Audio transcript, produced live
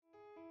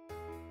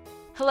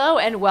Hello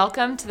and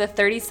welcome to the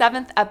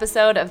 37th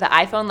episode of the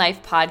iPhone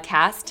Life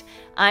podcast.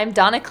 I'm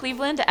Donna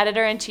Cleveland,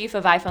 editor-in-chief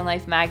of iPhone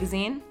Life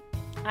magazine.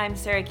 I'm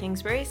Sarah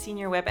Kingsbury,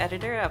 senior web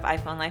editor of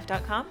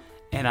iPhoneLife.com.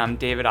 And I'm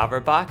David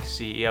Averbach,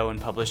 CEO and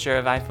publisher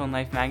of iPhone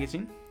Life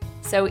magazine.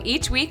 So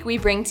each week we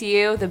bring to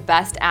you the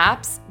best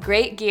apps,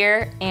 great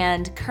gear,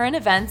 and current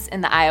events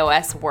in the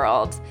iOS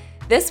world.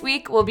 This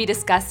week we'll be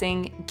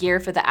discussing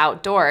gear for the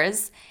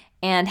outdoors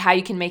and how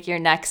you can make your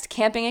next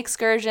camping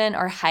excursion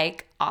or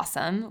hike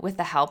awesome with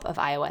the help of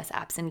iOS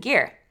apps and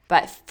gear.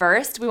 But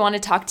first, we want to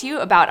talk to you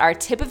about our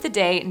Tip of the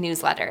Day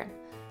newsletter.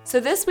 So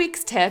this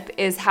week's tip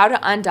is how to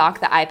undock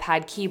the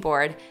iPad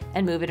keyboard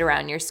and move it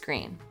around your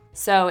screen.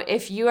 So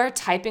if you are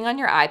typing on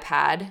your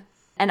iPad,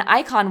 an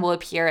icon will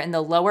appear in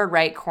the lower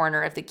right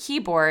corner of the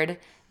keyboard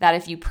that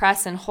if you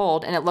press and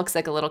hold, and it looks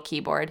like a little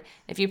keyboard,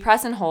 if you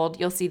press and hold,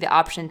 you'll see the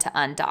option to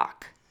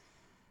undock.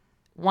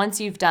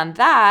 Once you've done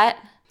that,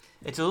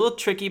 it's a little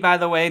tricky, by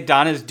the way.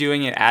 Donna's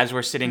doing it as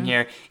we're sitting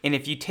here. And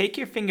if you take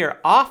your finger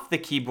off the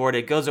keyboard,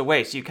 it goes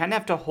away. So you kind of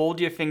have to hold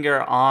your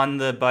finger on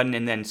the button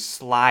and then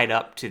slide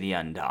up to the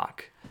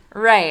undock.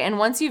 Right. And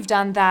once you've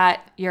done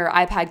that, your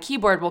iPad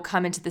keyboard will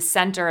come into the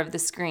center of the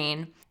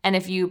screen. And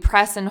if you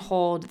press and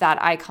hold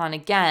that icon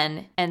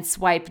again and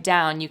swipe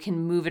down, you can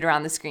move it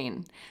around the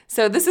screen.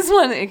 So this is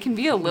one, it can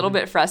be a little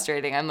bit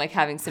frustrating. I'm like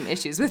having some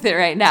issues with it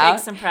right now. It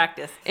takes some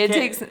practice.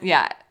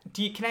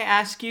 Can I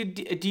ask you,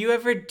 do you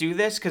ever do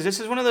this? Because this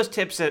is one of those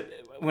tips that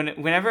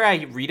whenever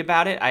I read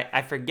about it,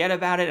 I forget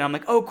about it. And I'm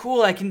like, oh,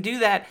 cool, I can do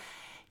that.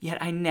 Yet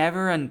I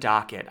never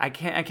undock it. I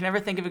can never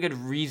think of a good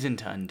reason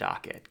to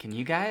undock it. Can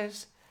you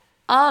guys?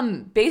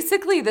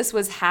 Basically this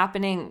was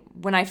happening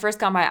when I first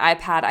got my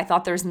iPad. I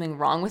thought there was something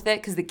wrong with it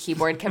because the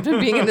keyboard kept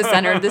on being in the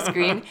center of the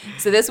screen.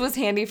 So this was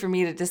handy for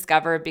me to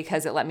discover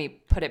because it let me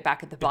put it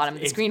back at the bottom of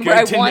the screen where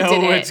I wanted it. It's good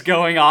to know what's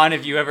going on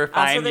if you ever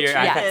find your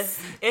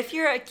iPad. If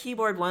your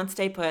keyboard won't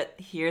stay put,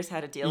 here's how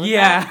to deal with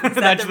that. Yeah,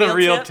 that's the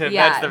real tip.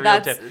 Yeah, that's the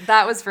real tip.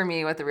 That was for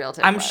me what the real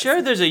tip was. I'm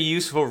sure there's a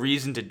useful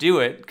reason to do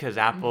it because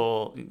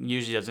Apple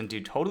usually doesn't do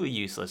totally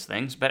useless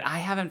things, but I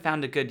haven't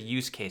found a good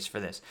use case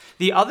for this.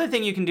 The other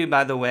thing you can do,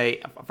 by the way,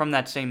 from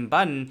that same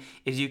button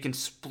is you can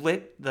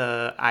split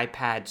the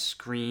iPad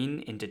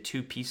screen into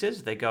two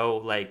pieces. They go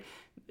like,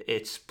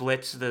 it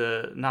splits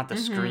not the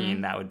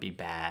screen, that would be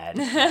bad,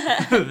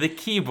 the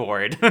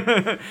keyboard.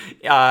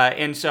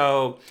 And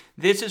so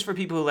this is for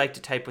people who like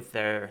to type with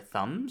their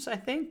thumbs, I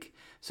think,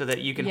 so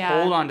that you can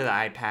hold onto the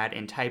iPad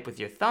and type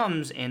with your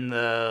thumbs and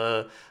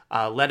the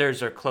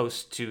letters are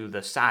close to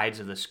the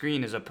sides of the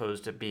screen as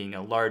opposed to being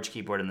a large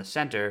keyboard in the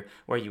center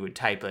where you would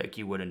type like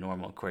you would a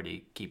normal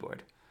QWERTY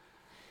keyboard.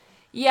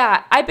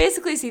 Yeah, I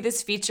basically see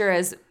this feature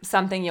as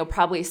something you'll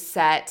probably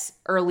set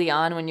early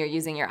on when you're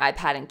using your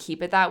iPad and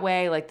keep it that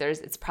way. Like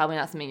it's probably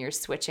not something you're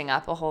switching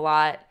up a whole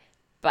lot,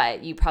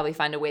 but you probably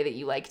find a way that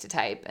you like to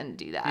type and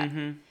do that.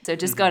 So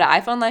just go to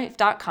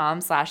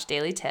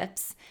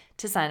iPhoneLife.com/dailytips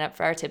to sign up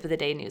for our Tip of the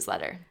Day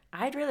newsletter.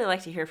 I'd really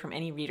like to hear from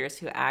any readers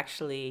who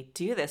actually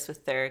do this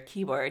with their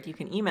keyboard. You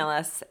can email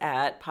us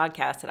at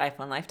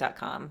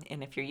podcast@iPhoneLife.com.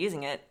 And if you're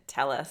using it,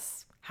 tell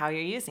us how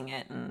you're using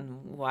it and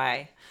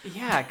why.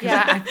 Yeah, because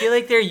I feel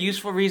like there are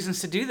useful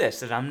reasons to do this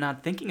that I'm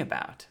not thinking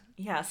about.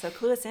 Yeah, so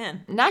clue us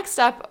in. Next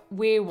up,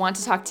 we want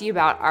to talk to you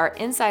about our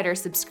Insider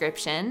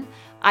subscription.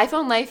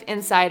 iPhone Life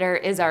Insider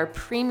is our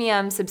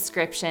premium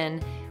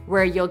subscription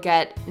where you'll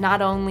get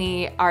not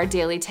only our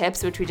daily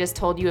tips, which we just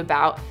told you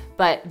about,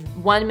 but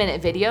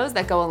 1-minute videos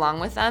that go along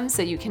with them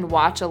so you can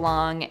watch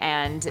along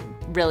and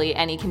really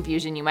any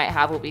confusion you might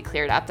have will be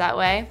cleared up that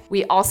way.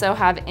 We also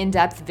have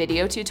in-depth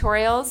video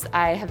tutorials.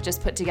 I have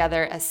just put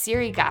together a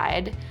Siri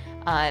guide.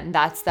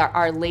 That's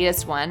our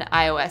latest one.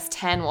 iOS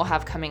 10 will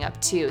have coming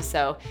up too,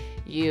 so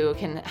you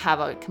can have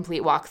a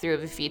complete walkthrough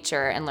of a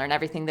feature and learn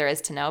everything there is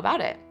to know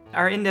about it.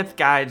 Our in-depth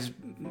guides,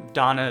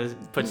 Donna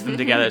puts them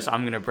together, so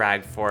I'm going to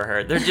brag for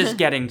her. They're just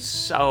getting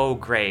so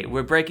great.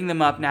 We're breaking them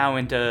up now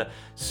into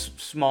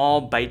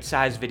small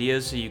bite-sized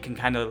videos so you can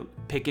kind of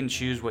pick and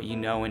choose what you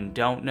know and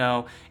don't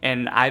know.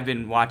 And I've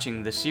been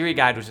watching the Siri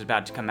guide, which is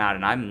about to come out,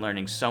 and I'm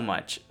learning so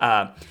much.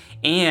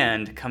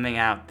 And coming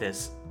out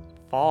this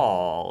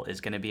fall is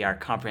going to be our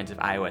comprehensive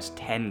iOS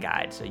 10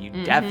 guide. So you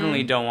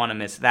definitely don't want to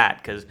miss that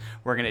because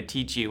we're going to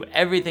teach you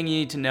everything you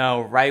need to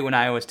know right when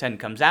iOS 10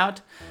 comes out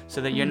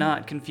so that you're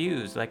not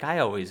confused like I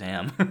always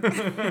am.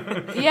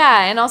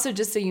 Yeah, and also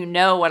just so you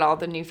know what all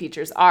the new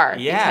features are.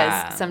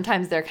 Yeah. Because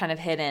sometimes they're kind of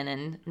hidden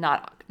and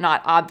not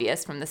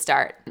obvious from the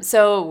start.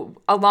 So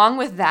along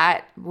with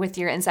that, with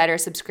your Insider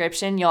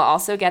subscription, you'll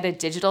also get a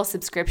digital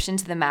subscription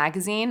to the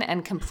magazine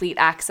and complete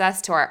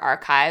access to our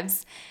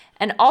archives.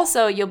 And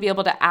also, you'll be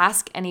able to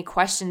ask any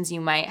questions you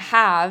might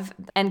have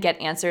and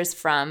get answers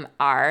from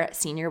our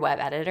senior web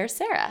editor,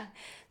 Sarah.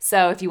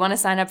 So if you want to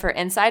sign up for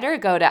Insider,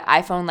 go to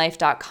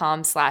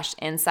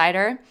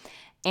iPhoneLife.com/insider.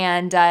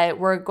 And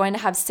we're going to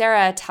have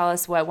Sarah tell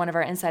us what one of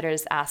our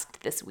insiders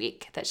asked this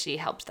week that she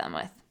helped them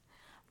with.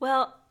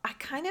 Well, I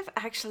kind of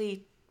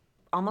actually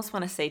almost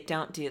want to say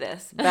don't do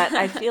this, but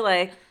I feel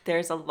like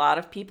there's a lot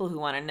of people who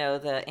want to know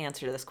the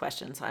answer to this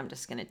question, so I'm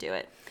just going to do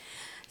it.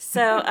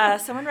 So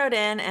someone wrote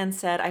in and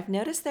said, I've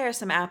noticed there are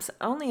some apps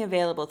only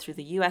available through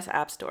the U.S.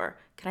 App Store.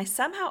 Can I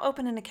somehow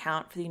open an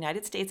account for the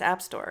United States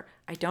App Store?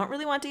 I don't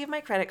really want to give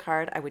my credit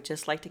card. I would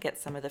just like to get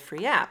some of the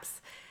free apps.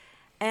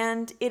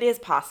 And it is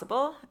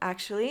possible,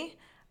 actually.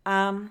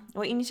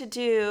 What you need to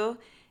do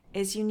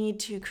is you need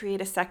to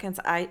create a second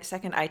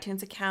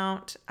iTunes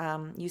account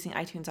using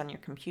iTunes on your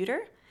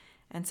computer.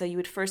 And so you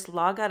would first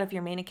log out of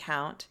your main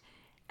account,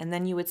 and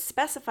then you would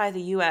specify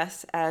the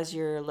U.S. as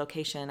your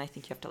location. I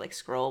think you have to like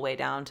scroll way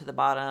down to the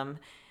bottom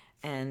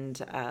and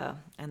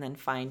then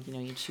find,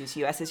 you choose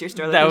U.S. as your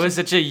store location. That was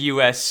such a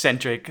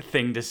U.S.-centric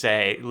thing to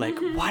say. Like,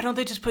 why don't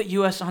they just put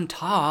U.S. on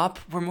top?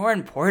 We're more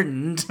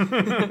important.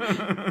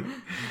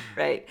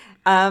 Right.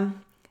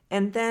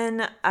 And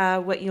then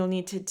what you'll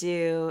need to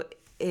do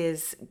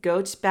is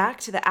go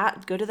to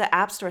the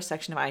App Store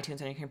section of iTunes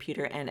on your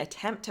computer and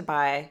attempt to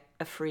buy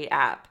a free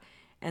app.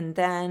 And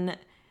then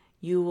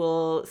you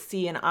will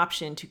see an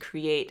option to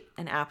create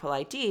an Apple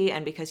ID.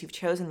 And because you've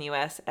chosen the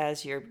US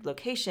as your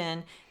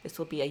location, this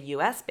will be a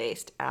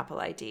US-based Apple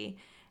ID.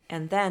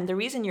 And then the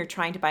reason you're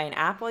trying to buy an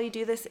app while you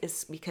do this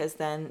is because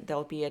then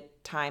there'll be a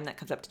time that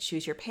comes up to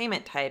choose your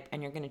payment type,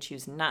 and you're going to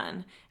choose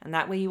none. And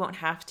that way you won't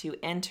have to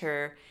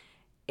enter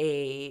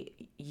a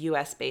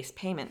US-based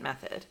payment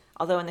method.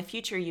 Although in the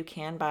future you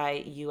can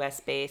buy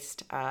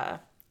US-based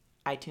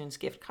iTunes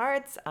gift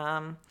cards.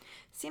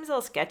 Seems a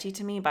little sketchy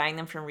to me buying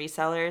them from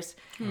resellers.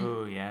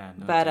 Oh yeah.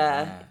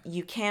 But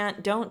you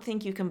don't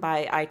think you can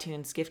buy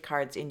iTunes gift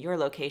cards in your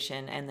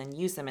location and then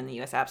use them in the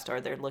US App Store.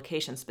 They're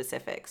location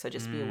specific. So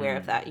just be aware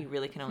of that. You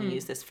really can only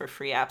use this for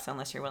free apps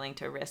unless you're willing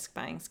to risk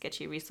buying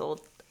sketchy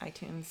resold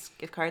iTunes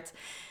gift cards.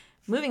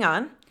 Moving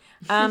on.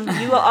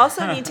 You will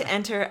also need to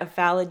enter a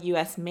valid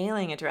U.S.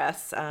 mailing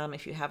address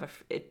if you have a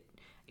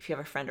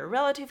friend or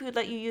relative who'd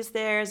let you use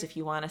theirs. If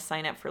you want to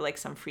sign up for like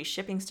some free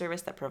shipping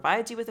service that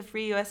provides you with a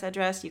free U.S.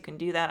 address, you can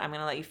do that. I'm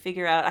going to let you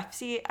figure out.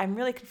 I'm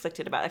really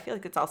conflicted about it. I feel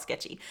like it's all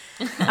sketchy.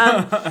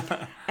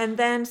 And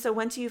then, so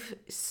once you've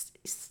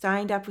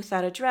signed up with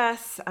that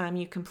address,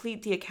 you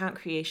complete the account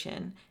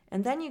creation.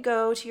 And then you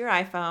go to your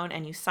iPhone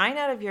and you sign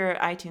out of your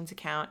iTunes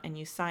account and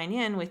you sign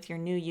in with your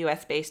new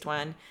US-based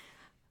one.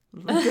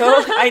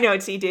 I know,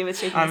 see, David's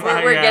shaking his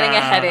head. We're getting a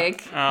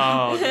headache.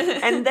 Oh.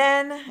 And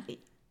then,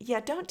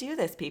 don't do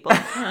this, people.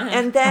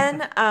 And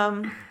then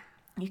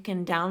you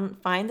can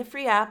find the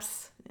free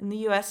apps in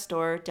the US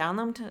store,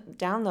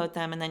 download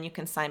them, and then you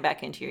can sign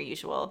back into your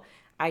usual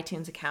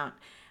iTunes account.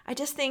 I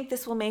just think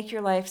this will make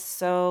your life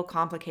so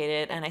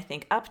complicated, and I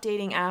think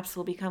updating apps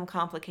will become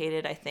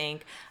complicated. I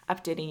think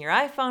updating your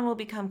iPhone will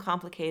become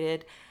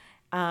complicated.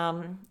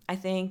 I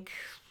think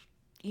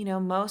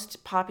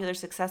most popular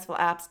successful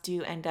apps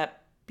do end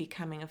up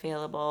becoming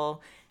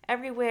available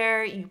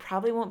everywhere. You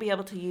probably won't be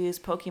able to use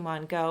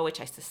Pokemon Go, which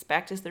I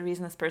suspect is the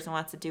reason this person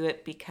wants to do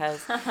it,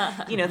 because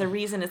the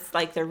reason it's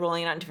like they're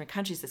rolling it out in different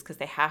countries is because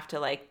they have to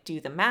like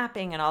do the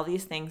mapping and all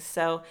these things.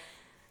 So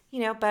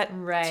but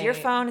It's your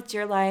phone, it's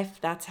your life.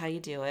 That's how you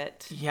do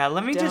it. Yeah,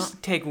 let me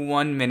just take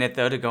 1 minute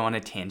though to go on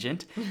a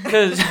tangent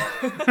because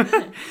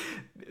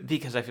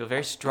I feel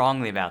very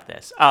strongly about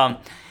this.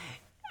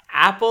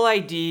 Apple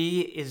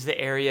ID is the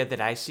area that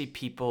I see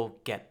people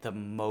get the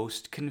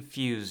most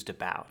confused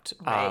about.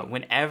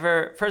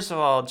 Right. First of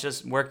all,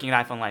 just working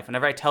at iPhone Life,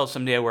 whenever I tell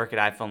somebody I work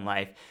at iPhone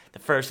Life, the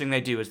first thing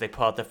they do is they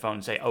pull out their phone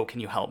and say, "Oh, can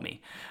you help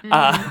me?"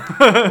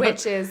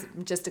 Which is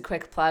just a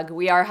quick plug.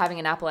 We are having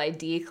an Apple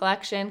ID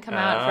collection come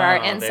out for our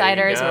there you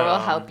insiders where we'll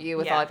go. help you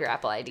with all of your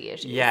Apple ID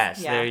issues.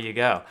 Yes, Yeah. there you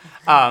go.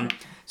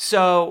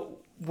 So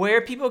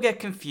where people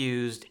get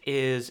confused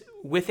is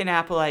with an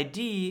Apple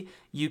ID,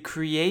 you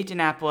create an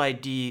Apple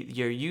ID,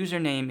 your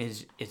username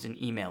is an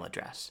email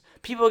address.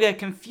 People get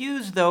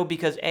confused though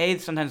because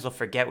sometimes they'll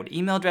forget what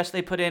email address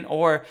they put in,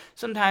 or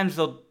sometimes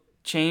they'll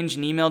change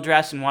an email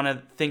address and want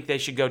to think they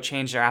should go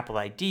change their Apple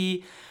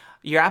ID.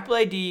 Your Apple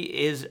ID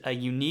is a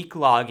unique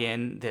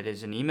login that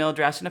is an email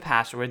address and a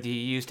password that you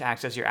use to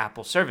access your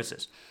Apple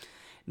services.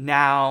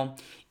 Now,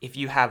 if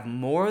you have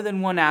more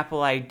than one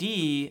Apple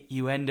ID,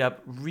 you end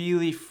up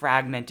really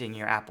fragmenting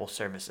your Apple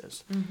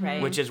services,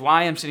 Right. which is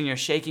why I'm sitting here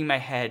shaking my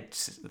head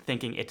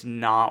thinking it's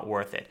not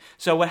worth it.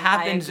 So what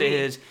happens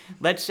is,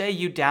 let's say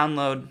you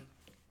download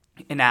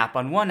an app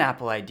on one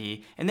Apple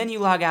ID, and then you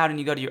log out and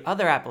you go to your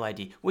other Apple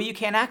ID. Well, you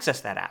can't access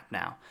that app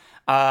now.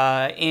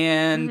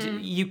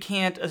 You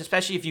can't,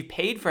 especially if you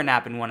paid for an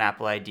app in one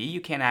Apple ID,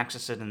 you can't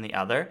access it in the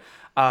other.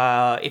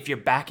 If you're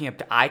backing up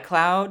to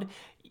iCloud,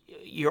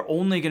 you're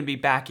only going to be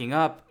backing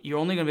up. You're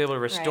only going to be able to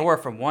restore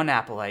from one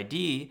Apple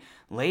ID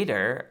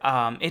later.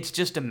 It's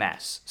just a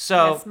mess.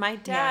 So yes, my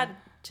dad,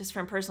 just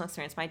from personal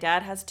experience, my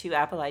dad has two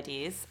Apple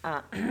IDs.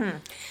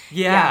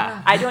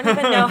 Yeah. I don't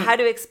even know how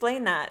to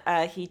explain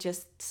that. He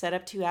just set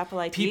up two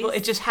Apple IDs.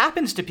 It just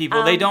happens to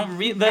people. They don't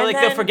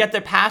they'll forget their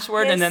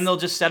password and then they'll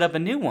just set up a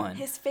new one.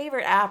 His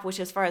favorite app,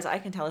 which as far as I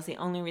can tell is the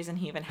only reason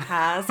he even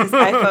has his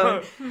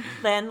iPhone,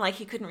 then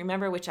he couldn't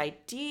remember which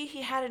ID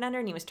he had it under,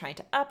 and he was trying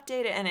to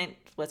update it and it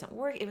wasn't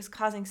working. It was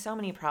causing so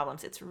many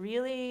problems. It's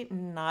really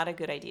not a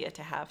good idea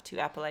to have two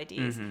Apple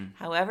IDs.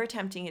 However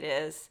tempting it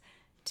is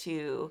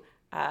to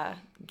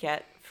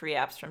get free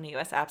apps from the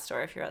U.S. App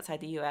Store if you're outside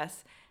the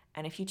U.S.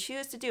 And if you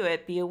choose to do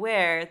it, be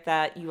aware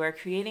that you are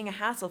creating a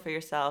hassle for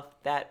yourself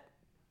that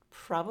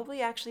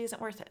probably actually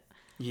isn't worth it.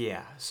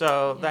 Yeah.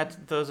 So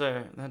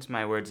that's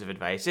my words of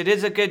advice. It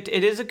is a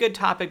good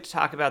topic to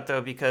talk about,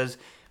 though, because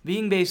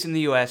being based in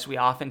the U.S., we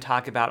often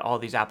talk about all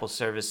these Apple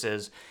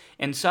services,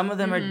 and some of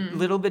them are a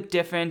little bit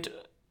different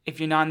if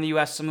you're not in the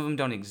U.S. Some of them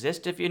don't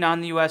exist if you're not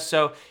in the U.S.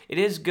 So it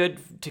is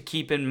good to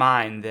keep in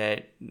mind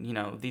that,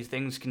 these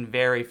things can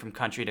vary from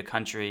country to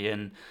country,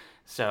 and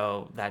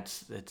so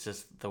it's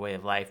just the way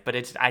of life.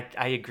 But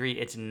I agree,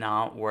 it's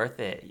not worth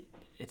it.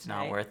 It's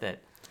not worth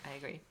it. I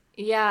agree.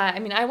 Yeah, I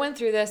mean, I went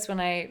through this when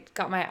I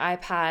got my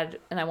iPad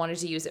and I wanted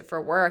to use it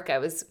for work. I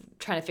was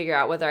trying to figure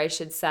out whether I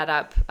should set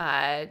up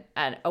a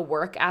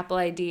work Apple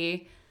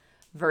ID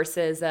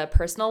versus a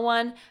personal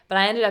one, but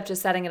I ended up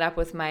just setting it up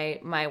with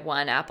my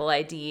one Apple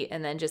ID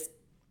and then just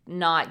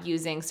not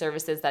using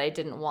services that I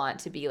didn't want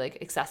to be like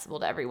accessible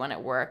to everyone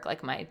at work,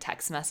 like my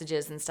text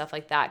messages and stuff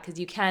like that, because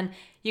you can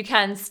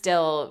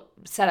still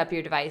set up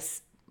your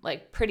device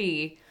like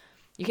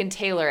you can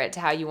tailor it to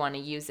how you want to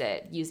use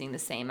it using the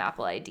same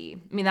Apple ID. I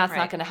mean, that's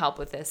not going to help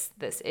with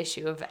this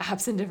issue of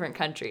apps in different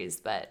countries,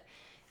 but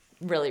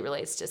really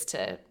relates just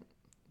to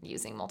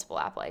using multiple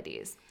Apple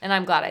IDs. And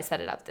I'm glad I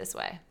set it up this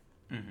way.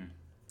 Mm-hmm.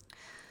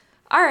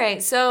 All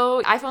right,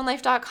 so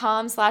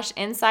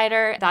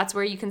iPhoneLife.com/insider, that's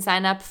where you can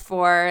sign up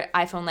for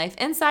iPhone Life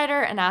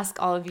Insider and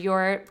ask all of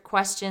your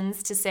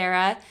questions to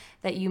Sarah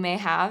that you may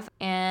have.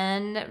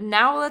 And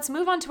now let's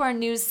move on to our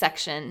news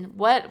section.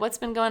 What's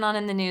been going on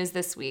in the news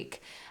this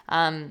week?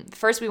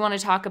 First, we want to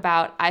talk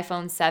about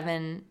iPhone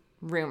 7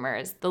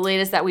 rumors, the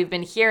latest that we've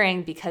been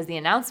hearing because the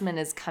announcement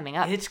is coming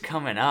up. It's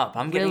coming up.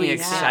 I'm getting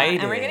excited.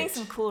 Yeah. And we're getting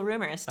some cool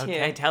rumors, too.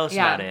 Okay, tell us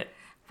about it.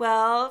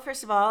 Well,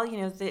 first of all,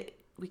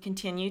 we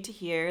continue to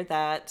hear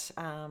that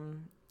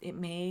it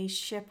may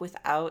ship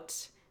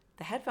without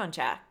the headphone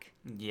jack.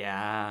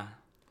 Yeah.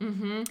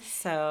 Mm-hmm.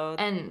 So,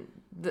 and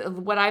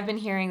what I've been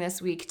hearing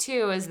this week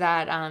too is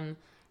that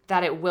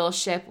it will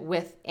ship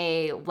with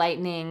a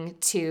Lightning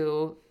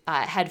to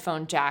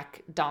headphone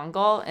jack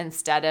dongle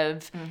instead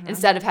of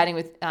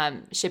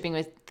shipping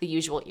with the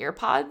usual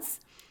earpods,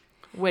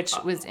 which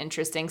was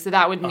interesting. So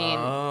that would mean,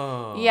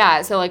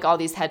 so like all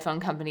these headphone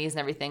companies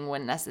and everything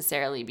wouldn't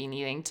necessarily be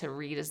needing to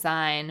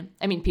redesign.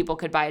 I mean, people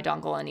could buy a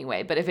dongle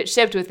anyway, but if it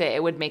shipped with it,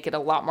 it would make it a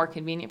lot more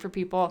convenient for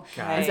people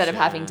instead of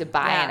having to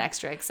buy an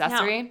extra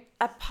accessory. Now,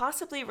 a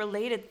possibly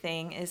related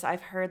thing is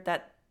I've heard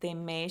that they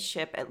may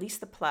ship at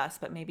least the Plus,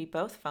 but maybe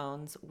both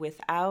phones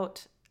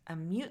without a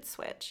mute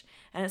switch.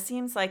 And it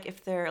seems like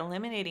if they're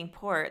eliminating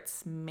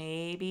ports,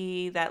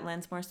 maybe that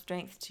lends more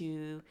strength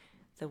to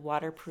the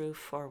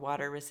waterproof or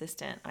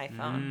water-resistant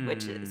iPhone,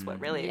 which is what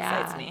really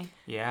excites me.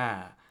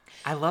 Yeah.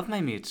 I love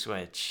my mute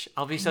switch.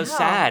 I'll be so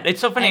sad. It's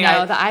so funny.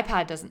 I know, my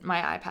iPad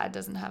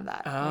doesn't have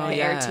that. Oh,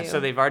 yeah. So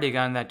they've already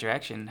gone in that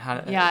direction.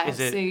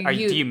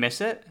 Do you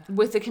miss it?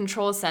 With the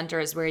control center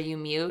is where you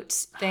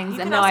mute things.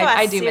 You and can also ask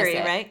I do Siri,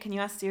 miss it. right? Can you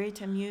ask Siri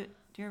to mute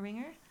your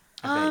ringer?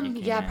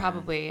 Yeah,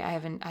 probably. I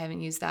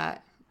haven't used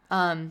that.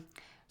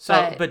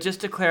 But just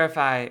to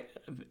clarify,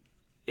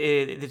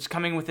 it's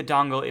coming with a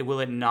dongle. Will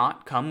it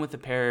not come with a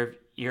pair of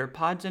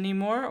earpods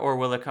anymore, or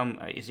will it come?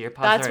 Is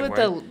earpods that's the right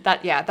what word?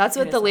 That's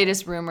what the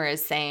latest rumor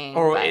is saying.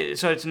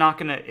 So it's not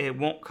gonna. It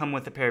won't come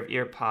with a pair of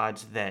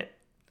earpods that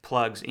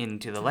plugs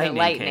into the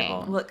lightning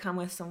cable. Will it come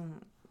with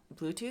some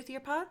Bluetooth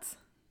earpods?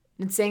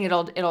 It's saying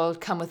it'll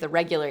come with the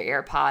regular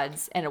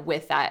AirPods and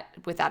with that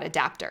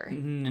adapter.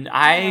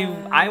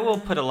 I will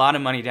put a lot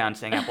of money down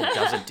saying Apple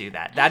doesn't do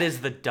that. That is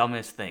the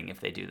dumbest thing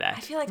if they do that.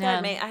 I feel like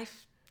I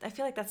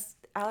feel like that's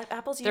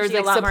Apple's usually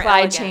There's a lot supply more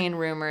elegant. chain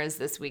rumors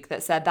this week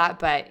that said that,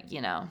 but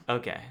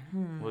Okay,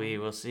 we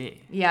will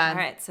see. Yeah. All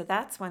right, so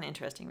that's one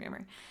interesting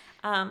rumor.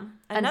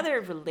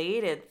 Another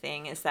related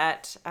thing is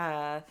that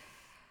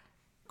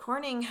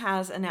Corning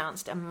has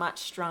announced a much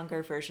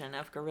stronger version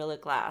of Gorilla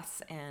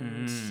Glass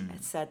and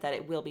it said that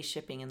it will be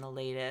shipping in the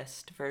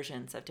latest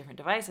versions of different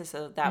devices.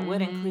 So that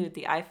would include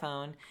the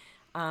iPhone.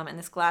 And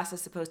this glass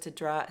is supposed to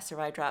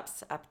survive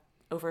drops up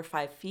over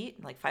 5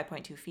 feet, like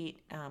 5.2 feet,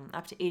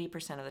 up to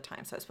 80% of the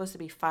time. So it's supposed to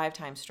be 5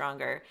 times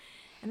stronger.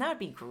 And that would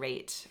be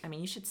great. I mean,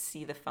 you should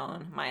see the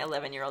phone my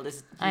 11-year-old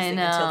is using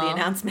until the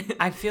announcement.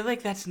 I feel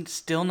like that's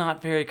still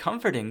not very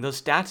comforting. Those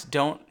stats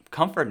don't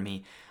comfort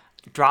me.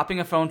 Dropping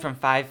a phone from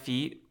 5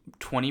 feet,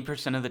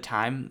 20% of the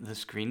time, the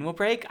screen will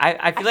break.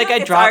 I feel like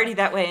it's already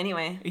that way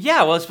anyway.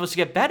 Yeah, well, it's supposed to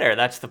get better.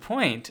 That's the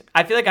point.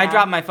 I feel like I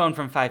drop my phone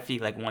from 5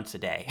 feet like once a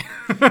day.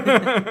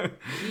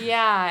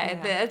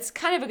 It's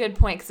kind of a good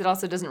point because it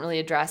also doesn't really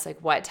address like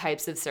what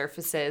types of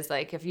surfaces,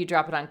 like if you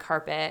drop it on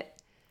carpet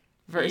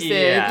versus,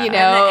 Yeah. you And the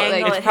know, angle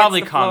like it It's hits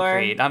probably the floor.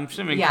 concrete. I'm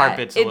assuming Yeah,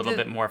 carpet's a it- little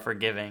bit more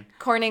forgiving.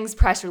 Corning's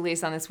press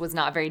release on this was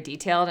not very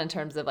detailed in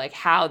terms of like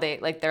how they,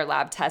 like their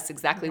lab tests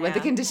exactly what the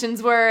Yeah.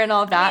 conditions were and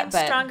all that. I mean,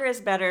 but stronger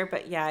is better,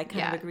 but yeah, I kind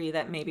Yeah. of agree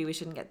that maybe we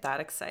shouldn't get that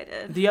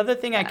excited. The other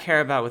thing I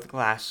care about with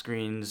glass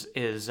screens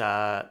is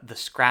the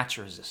scratch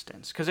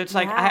resistance. Because it's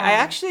like, I Yeah.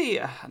 actually,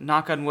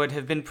 knock on wood,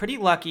 have been pretty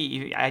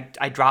lucky.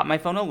 I drop my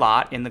phone a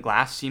lot, and the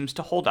glass seems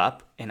to hold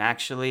up. And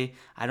actually,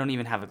 I don't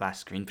even have a glass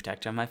screen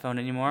protector on my phone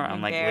anymore.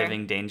 I'm like Fair.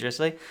 living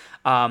dangerously.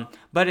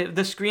 But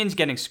the screen's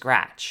getting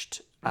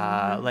scratched.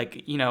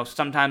 Like, you know,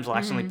 sometimes I'll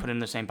accidentally put it in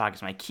the same pocket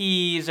as my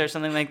keys or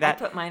something like I that.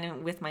 put mine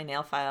in with my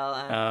nail file.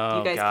 Oh,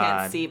 you guys God.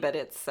 can't see, but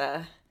it's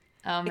oh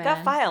it man,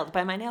 got filed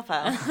by my nail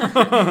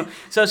file.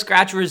 So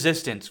scratch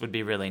resistance would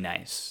be really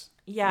nice.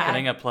 Yeah.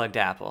 Putting a plugged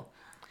Apple.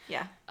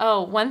 Yeah.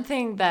 Oh, one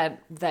thing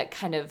that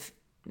kind of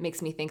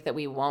makes me think that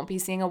we won't be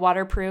seeing a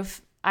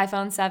waterproof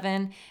iPhone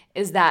 7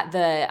 is that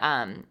the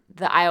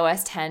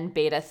iOS 10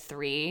 beta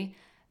 3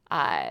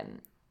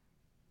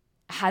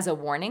 has a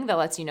warning that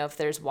lets you know if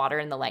there's water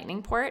in the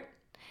lightning port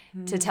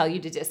to tell you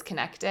to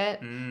disconnect it,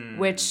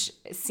 which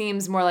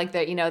seems more like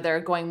that, you know, they're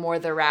going more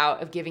the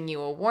route of giving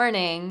you a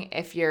warning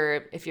if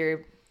you're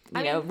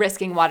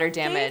risking water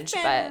damage.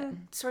 They've But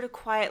been sort of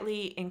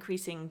quietly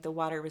increasing the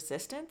water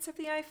resistance of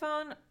the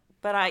iPhone.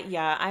 But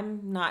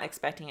I'm not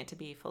expecting it to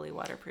be fully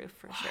waterproof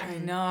for sure. Why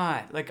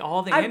not? Like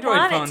all the I Android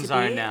want it phones to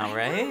are be. now, I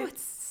right? know,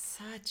 it's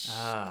such.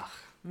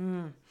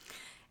 Ugh.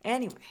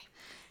 Anyway,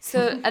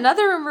 so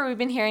another rumor we've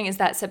been hearing is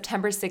that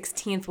September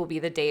 16th will be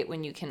the date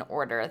when you can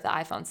order the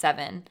iPhone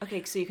 7.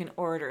 okay, so you can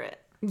order it.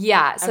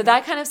 Yeah, so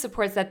that kind of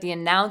supports that the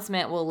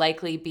announcement will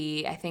likely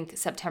be, I think,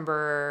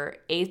 September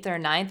 8th or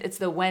 9th. It's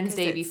the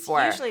Wednesday It's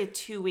before. usually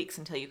 2 weeks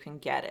until you can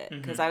get it.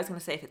 Because I was going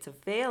to say if it's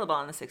available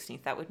on the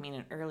 16th, that would mean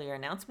an earlier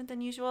announcement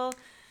than usual.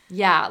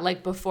 Yeah,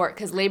 like before,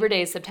 because Labor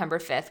Day is September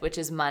 5th, which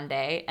is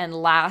Monday. And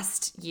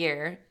last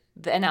year,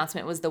 the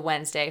announcement was the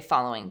Wednesday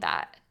following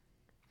that.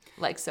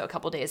 Like, so a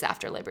couple days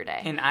after Labor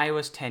Day. And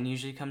iOS 10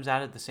 usually comes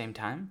out at the same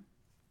time?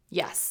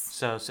 Yes.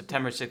 So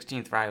September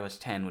 16th for iOS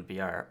 10 would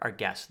be our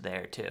guess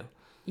there, too.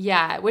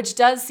 Yeah, which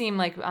does seem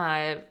like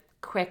a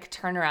quick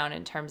turnaround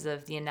in terms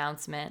of the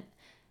announcement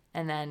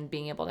and then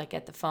being able to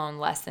get the phone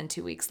less than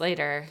 2 weeks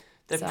later.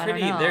 So I don't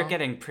know. They're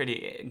getting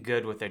pretty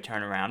good with their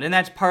turnaround. And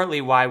that's partly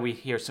why we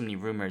hear so many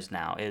rumors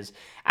now is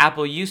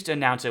Apple used to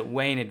announce it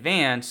way in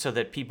advance so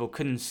that people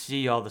couldn't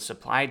see all the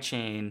supply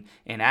chain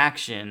in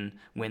action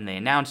when they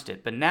announced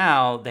it. But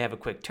now they have a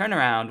quick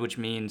turnaround, which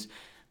means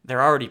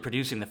they're already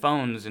producing the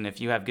phones, and if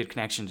you have good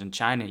connections in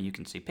China, you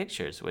can see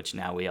pictures, which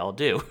now we all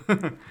do.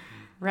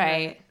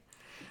 Right.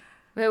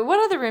 But what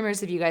other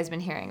rumors have you guys been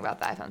hearing about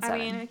the iPhone 7? I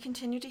mean, I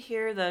continue to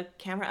hear the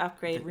camera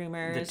upgrade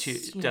rumors.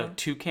 The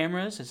two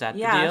cameras, is that the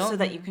yeah, deal? so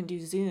that you can do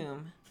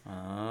Zoom.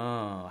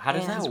 Oh, how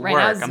does And that right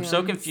now, work? I'm so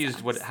Zoom confused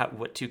sucks.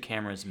 what two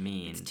cameras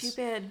means. It's too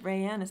bad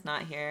Rayanne is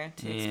not here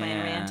to explain.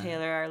 Yeah. Rayanne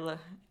Taylor,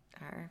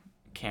 our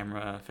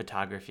Camera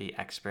photography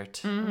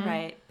expert.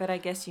 right. But I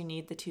guess you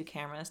need the two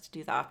cameras to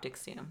do the optic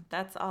zoom.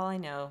 That's all I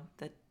know.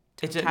 The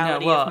It's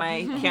totality of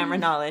my camera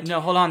knowledge.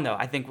 No, hold on though.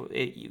 I think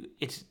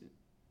it's.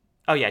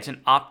 Oh yeah, it's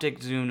an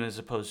optic zoom as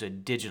opposed to a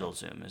digital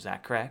zoom. Is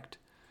that correct?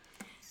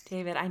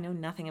 David, I know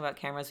nothing about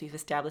cameras. We've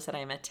established that I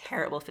am a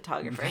terrible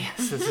photographer.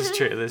 Yes, this is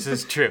true. This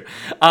is true.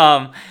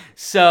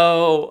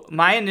 So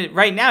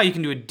right now you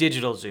can do a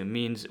digital zoom,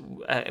 means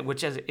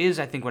which is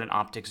I think what an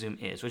optic zoom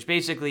is, which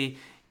basically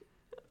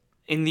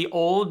in the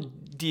old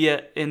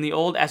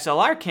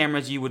SLR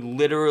cameras you would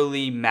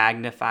literally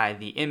magnify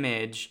the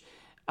image,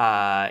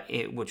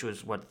 which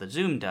was what the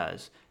zoom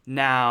does.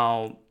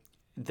 Now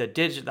the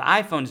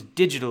iPhones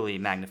digitally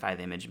magnify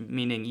the image,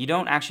 meaning you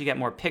don't actually get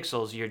more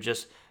pixels. You're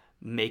just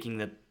making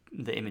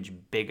the image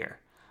bigger.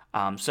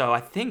 So I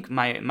think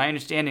my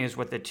understanding is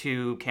what the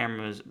two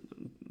cameras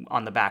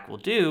on the back will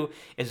do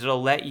is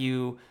it'll let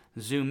you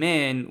zoom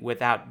in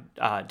without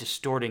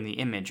distorting the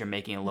image or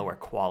making a lower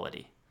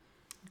quality.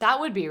 That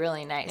would be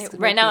really nice. It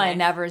would Right now, be I nice.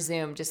 never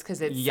zoom just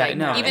because it's Yeah, like,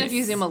 no, even if you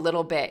it's- zoom a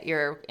little bit,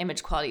 your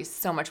image quality is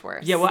so much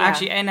worse. Yeah, well, Yeah.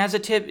 actually, and as a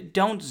tip,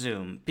 don't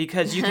zoom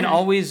because you can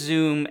always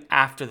zoom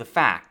after the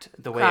fact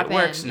the way Crop it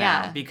works in,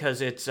 now yeah.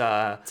 because it's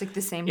It's like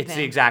the same it's thing.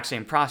 the exact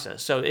same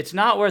process. So it's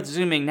not worth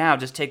zooming now.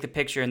 Just take the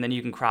picture and then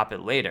you can crop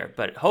it later.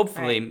 But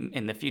hopefully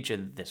in the future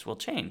this will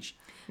change.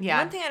 Yeah.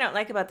 One thing I don't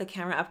like about the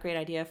camera upgrade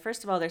idea,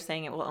 first of all, they're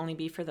saying it will only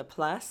be for the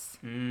Plus,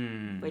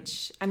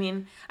 which, I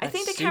mean, I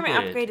think the That's camera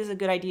stupid. upgrade is a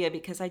good idea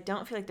because I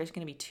don't feel like there's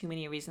going to be too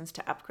many reasons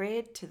to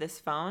upgrade to this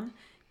phone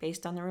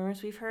based on the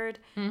rumors we've heard.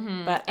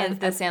 But And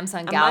the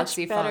Samsung much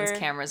Galaxy better- phones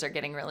cameras are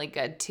getting really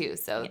good too.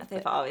 So Yeah,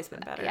 they've always been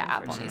better. yeah,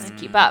 Apple needs unfortunately.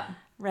 to keep up.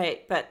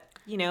 Right, but,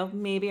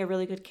 maybe a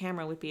really good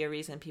camera would be a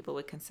reason people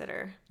would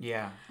consider.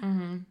 Yeah.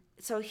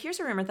 So here's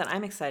a rumor that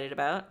I'm excited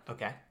about.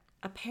 Okay.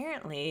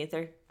 Apparently,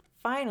 they're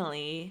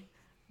finally,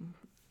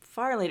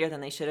 far later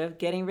than they should have,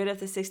 getting rid of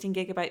the 16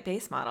 gigabyte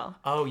base model.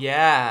 Oh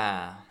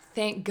yeah.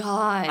 Thank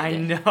God. I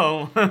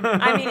know.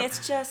 I mean,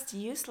 it's just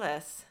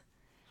useless.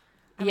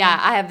 Yeah,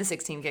 I have the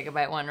 16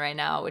 gigabyte one right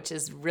now, which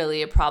is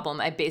really a problem.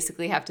 I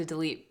basically have to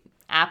delete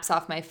apps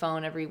off my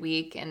phone every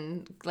week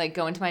and like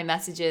go into my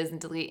messages and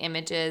delete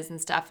images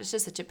and stuff. It's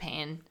just such a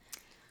pain.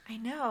 I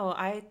know.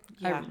 I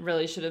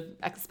really should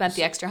have spent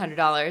the extra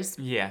 $100.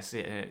 Yes,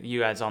 you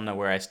guys all know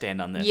where I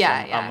stand on this.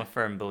 Yeah, I'm a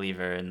firm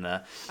believer in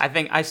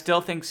I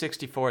still think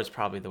 64 is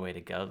probably the way to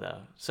go,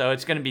 though. So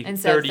it's going to be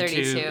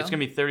 32. It's going to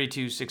be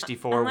 32,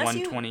 64, Unless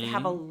 120. you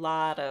have a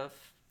lot of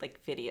like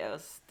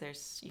videos,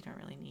 you don't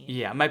really need.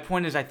 Yeah, my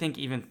point is I think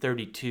even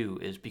 32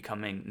 is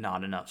becoming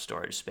not enough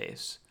storage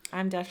space.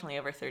 I'm definitely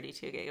over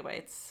 32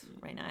 gigabytes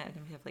right now. I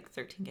have like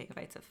 13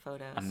 gigabytes of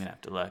photos. I'm going to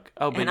have to look.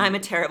 Oh, but and I'm a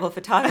terrible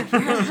photographer,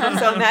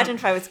 so imagine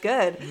if I was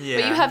good. Yeah.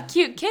 But you have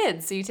cute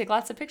kids, so you take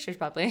lots of pictures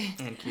probably.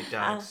 And cute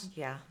dogs.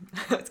 Yeah.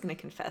 I was going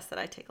to confess that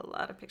I take a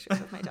lot of pictures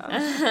with my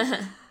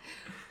dogs.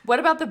 What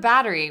about the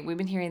battery? We've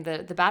been hearing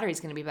the battery's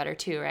going to be better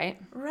too,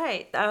 right?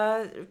 Right.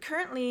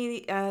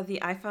 Currently, the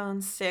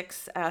iPhone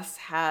 6s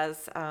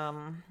has a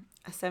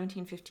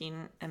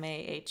 1715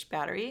 mAh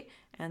battery,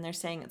 and they're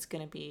saying it's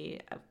going to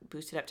be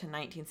boosted up to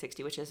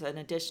 1960, which is an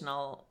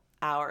additional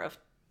hour of,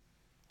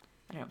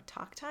 I don't know,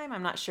 talk time?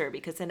 I'm not sure,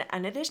 because an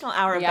additional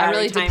hour of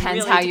battery time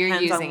depends really how you're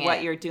depends using on what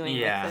it. you're doing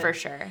with it. For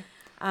sure.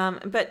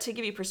 But to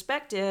give you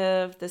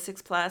perspective, the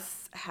 6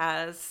 Plus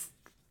has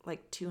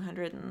like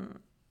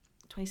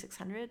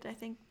 2,600, I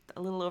think,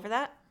 a little over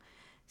that.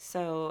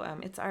 So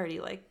it's already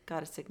like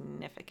got a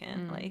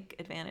significant like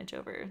advantage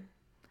over.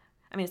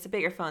 I mean, it's a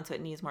bigger phone, so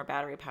it needs more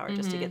battery power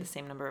just to get the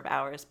same number of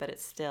hours, but it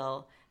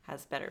still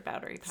has better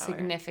battery power.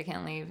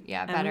 Significantly,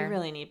 better. And we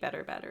really need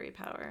better battery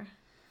power.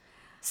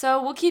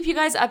 So we'll keep you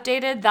guys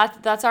updated.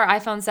 That's our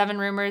iPhone 7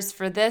 rumors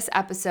for this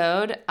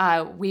episode.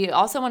 We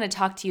also want to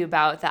talk to you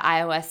about the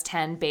iOS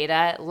 10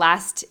 beta.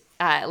 Last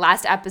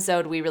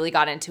episode, we really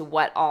got into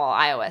what all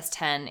iOS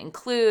 10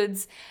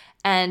 includes.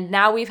 And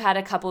now we've had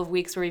a couple of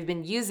weeks where we've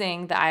been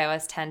using the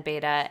iOS 10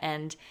 beta,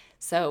 and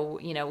so,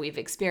 we've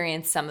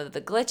experienced some of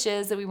the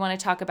glitches that we want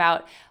to talk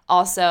about.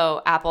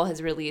 Also, Apple has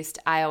released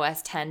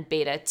iOS 10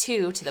 Beta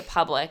 2 to the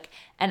public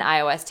and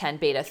iOS 10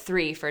 Beta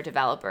 3 for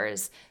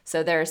developers.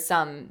 So there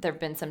have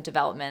been some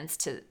developments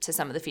to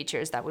some of the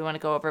features that we want to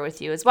go over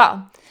with you as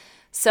well.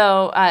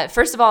 So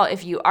first of all,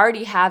 if you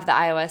already have the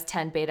iOS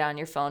 10 beta on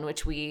your phone,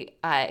 which we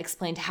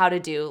explained how to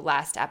do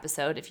last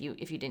episode, if you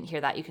didn't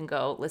hear that, you can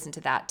go listen to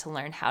that to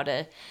learn how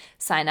to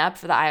sign up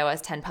for the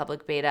iOS 10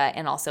 public beta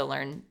and also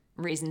learn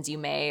reasons you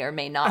may or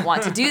may not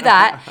want to do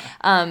that.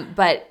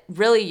 But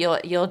really,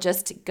 you'll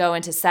just go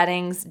into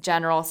settings,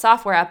 general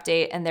software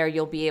update, and there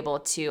you'll be able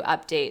to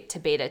update to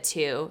beta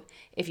 2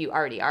 if you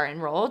already are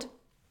enrolled.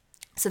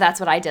 So that's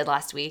what I did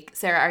last week.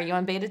 Sarah, are you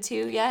on beta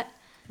 2 yet?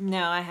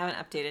 No, I haven't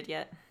updated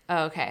yet.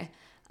 Oh, okay.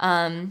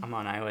 I'm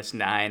on iOS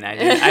 9.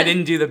 I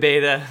didn't do the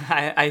beta.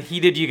 I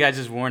heeded you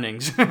guys'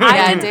 warnings.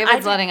 Yeah,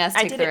 David's letting us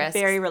take the risk. I did it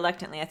very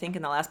reluctantly. I think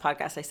in the last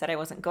podcast I said I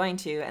wasn't going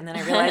to, and then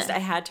I realized I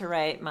had to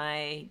write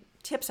my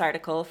tips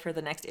article for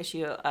the next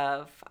issue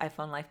of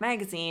iPhone Life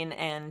magazine,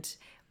 and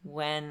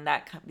when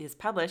that is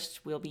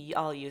published, we'll be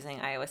all using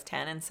iOS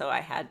 10, and so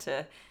I had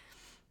to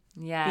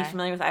be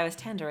familiar with iOS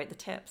 10 to write the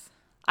tips.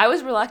 I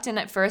was reluctant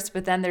at first,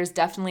 but then there's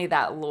definitely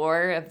that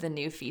lure of the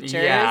new features.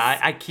 Yeah,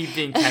 I keep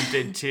being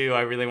tempted too.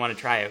 I really want to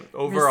try it.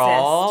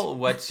 Overall,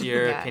 what's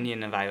your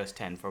opinion of iOS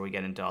 10 before we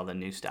get into all the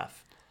new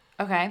stuff?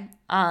 Okay.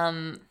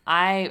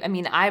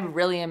 I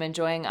really am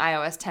enjoying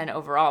iOS 10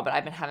 overall, but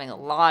I've been having a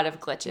lot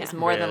of glitches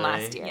more than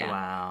last year. Yeah.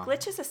 Wow.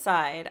 Glitches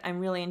aside, I'm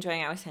really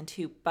enjoying iOS 10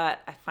 too, but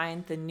I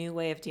find the new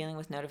way of dealing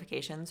with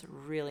notifications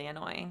really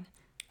annoying.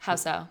 How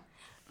so?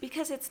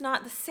 Because it's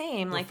not the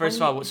same. Well, first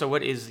of all, so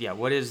what is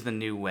the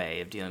new way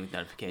of dealing with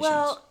notifications?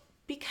 Well,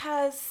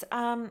 because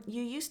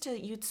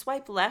you'd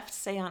swipe left,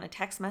 say on a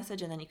text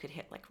message, and then you could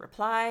hit like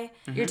reply.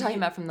 Mm-hmm. You're talking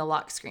about from the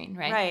lock screen,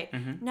 right? Right.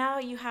 Mm-hmm. Now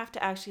you have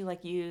to actually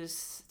like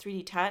use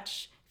 3D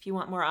Touch if you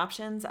want more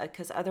options,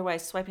 because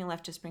otherwise swiping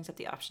left just brings up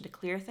the option to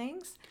clear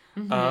things.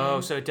 Mm-hmm.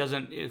 Oh, so it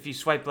doesn't. If you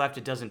swipe left,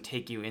 it doesn't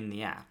take you in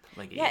the app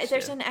like it used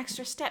there's to. an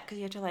extra step because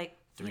you have to like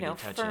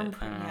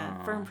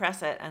firm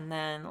press it and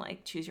then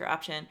like choose your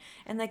option.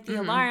 And like the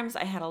alarms,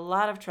 I had a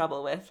lot of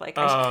trouble with. Like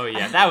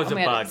that was a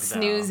bug.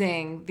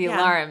 Snoozing the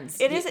alarms.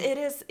 It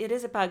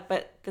is a bug.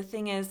 But the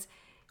thing is,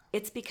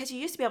 it's because you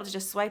used to be able to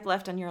just swipe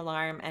left on your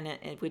alarm and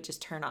it would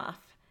just turn off.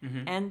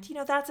 Mm-hmm. And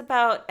that's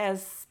about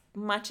as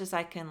much as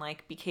I can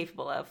like be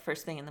capable of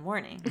first thing in the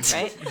morning,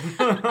 right?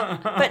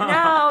 But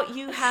now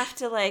you have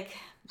to like,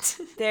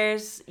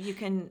 you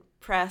can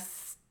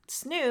press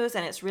snooze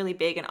and it's really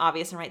big and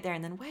obvious and right there,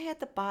 and then way at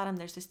the bottom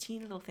there's this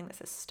teeny little thing that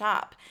says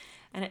stop,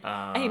 and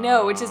I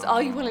know, which is all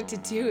you wanted to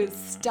do is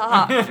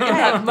stop in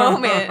that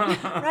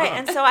moment. Right.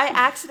 And so I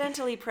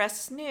accidentally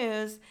pressed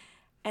snooze,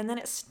 and then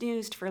it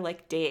snoozed for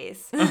like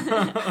days. And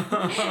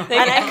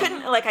I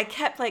couldn't, like, I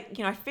kept like,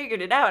 I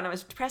figured it out, and I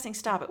was pressing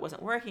stop. It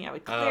wasn't working. I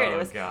would clear it. It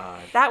was,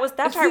 God. that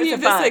part was a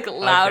bug. This like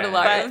loud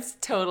alarm. It was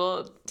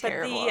total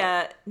terrible.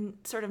 But the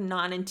sort of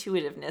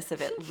non-intuitiveness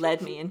of it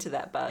led me into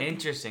that bug.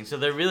 Interesting. So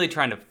they're really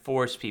trying to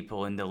force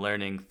people into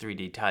learning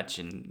 3D Touch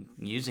and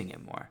using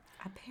it more.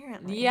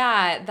 Apparently.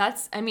 Yeah,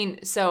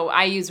 so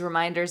I use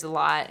reminders a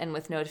lot and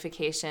with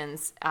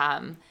notifications.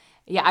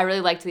 Yeah, I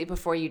really liked that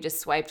before you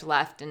just swiped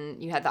left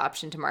and you had the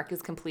option to mark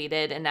as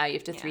completed, and now you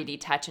have to 3D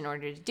touch in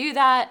order to do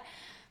that.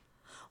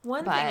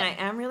 One thing I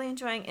am really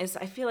enjoying is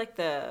I feel like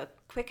the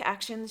quick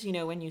actions,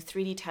 when you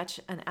 3D touch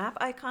an app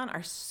icon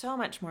are so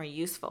much more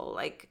useful.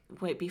 Like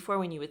before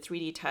when you would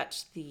 3D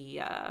touch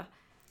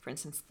for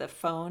instance, the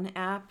phone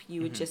app,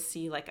 you would just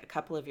see like a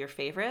couple of your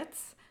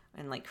favorites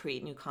and like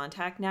create new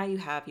contact. Now you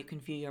can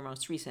view your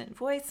most recent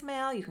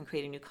voicemail, you can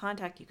create a new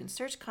contact, you can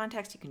search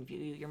contacts, you can view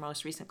your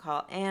most recent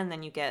call, and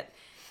then you get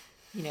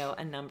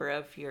a number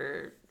of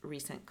your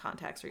recent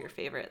contacts or your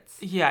favorites.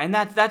 Yeah, and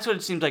that's what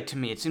it seems like to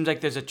me. It seems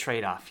like there's a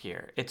trade-off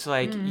here. It's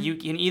like you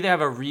can either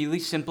have a really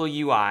simple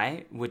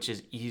UI, which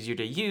is easier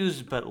to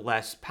use but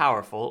less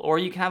powerful, or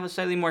you can have a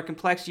slightly more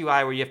complex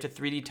UI where you have to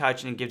 3D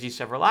touch and it gives you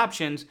several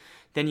options.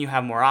 Then you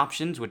have more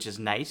options, which is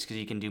nice because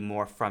you can do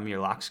more from your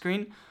lock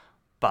screen,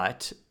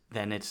 but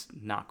then it's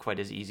not quite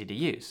as easy to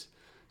use.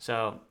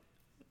 So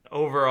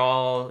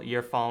overall,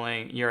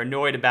 you're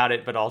annoyed about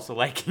it, but also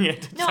liking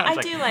it. No, I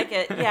do like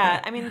it.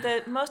 Yeah. I mean,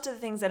 most of the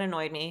things that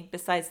annoyed me,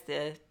 besides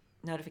the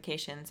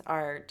notifications,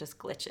 are just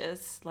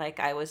glitches. Like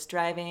I was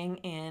driving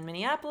in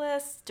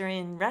Minneapolis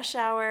during rush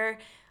hour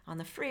on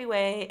the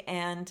freeway,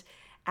 and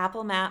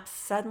Apple Maps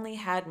suddenly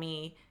had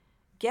me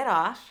get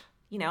off.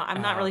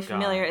 I'm not really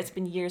familiar. It's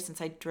been years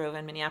since I drove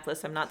in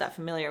Minneapolis. I'm not that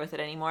familiar with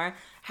it anymore.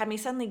 Had me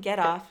suddenly get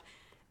off.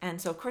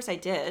 And so, of course, I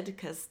did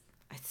because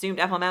I assumed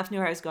Apple Maps knew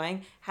where I was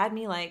going. Had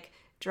me, like,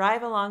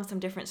 drive along some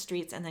different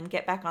streets and then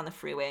get back on the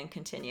freeway and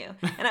continue.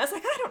 And I was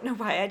like, I don't know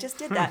why I just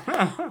did that.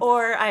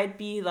 Or I'd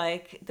be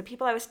like, the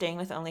people I was staying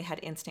with only had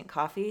instant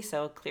coffee.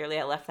 So clearly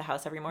I left the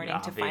house every morning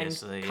to find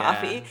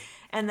coffee. Yeah.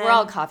 And then, we're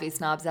all coffee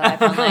snobs at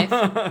iPhone Life.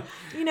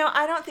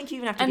 I don't think you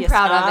even have to I'm be a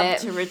proud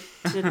snob of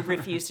it. to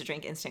refuse to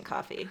drink instant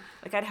coffee.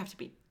 Like, I'd have to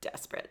be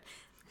desperate.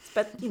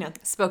 But,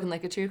 Spoken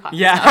like a true coffee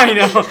Yeah, snob. I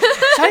know.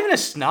 It's not even a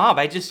snob.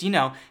 I just,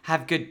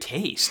 have good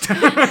taste.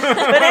 But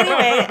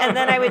anyway, and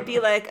then I would be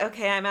like,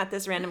 okay, I'm at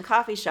this random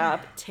coffee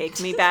shop. Take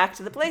me back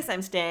to the place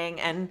I'm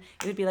staying. And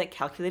it would be like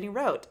calculating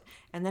route.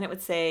 And then it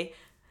would say,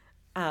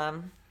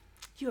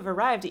 you have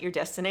arrived at your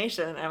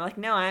destination. And I'm like,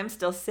 no, I'm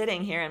still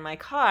sitting here in my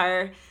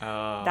car.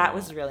 Oh. That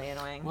was really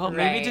annoying. Well,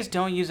 maybe Right. just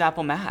don't use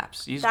Apple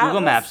Maps. Use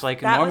Google Maps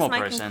like a normal That was my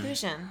person.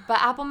 conclusion. But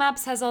Apple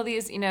Maps has all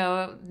these,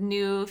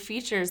 new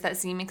features that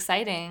seem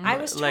exciting. I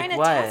was trying Like to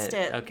what? test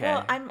it. Okay.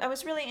 Well, I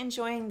was really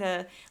enjoying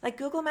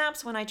Google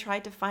Maps when I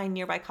tried to find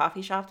nearby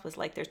coffee shops was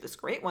like, there's this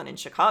great one in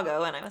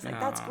Chicago. And I was like,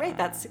 that's great.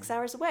 That's 6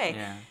 hours away.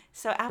 Yeah.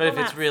 So Apple But if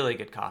Maps, it's really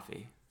good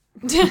coffee.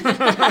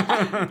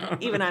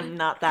 even I'm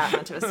not that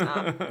much of a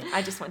snob.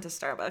 I just went to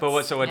Starbucks. But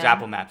what's Yeah.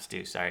 Apple Maps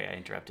do? Sorry, I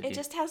interrupted you. It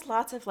just has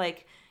lots of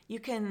you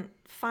can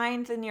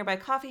find the nearby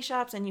coffee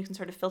shops and you can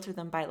sort of filter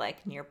them by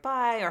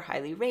nearby or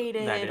highly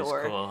rated.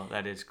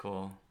 That is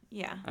cool.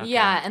 Yeah. Okay.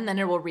 Yeah, and then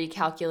it will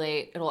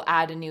recalculate. It'll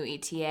add a new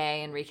ETA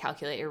and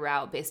recalculate your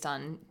route based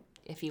on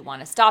if you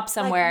want to stop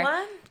somewhere.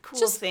 One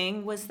cool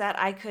thing was that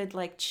I could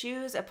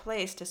choose a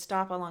place to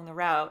stop along the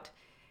route.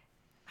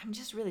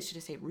 Should I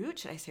say route?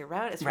 Should I say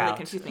route? It's really Route.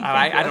 confusing.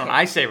 I don't know.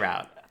 I say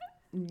route.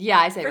 Yeah,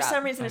 I say For route.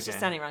 some reason, it's just Okay.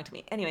 sounding wrong to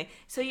me. Anyway,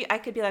 so I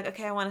could be like,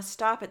 okay, I want to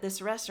stop at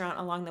this restaurant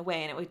along the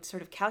way, and it would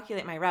sort of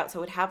calculate my route. So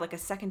it would have a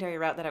secondary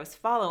route that I was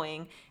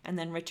following, and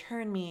then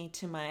return me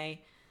to my,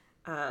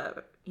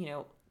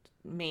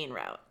 main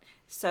route.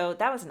 So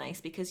that was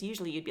nice because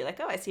usually you'd be like,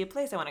 oh, I see a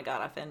place I want to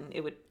get off, and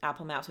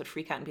Apple Maps would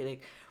freak out and be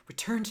like,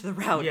 return to the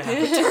route. Yeah.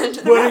 Return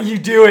to the What route. are you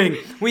doing?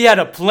 We had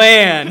a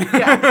plan.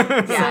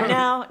 Yeah. So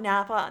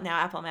now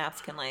Apple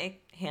Maps can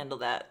handle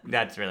that.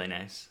 That's really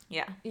nice.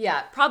 Yeah.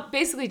 Yeah,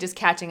 basically just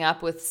catching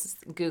up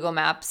with Google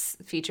Maps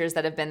features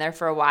that have been there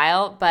for a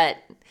while, but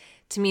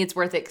to me it's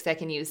worth it because I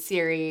can use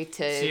Siri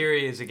to...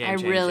 Siri is a game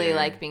changer. I really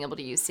like being able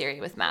to use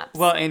Siri with Maps.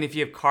 Well, and if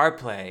you have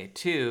CarPlay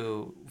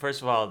too,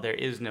 first of all, there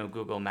is no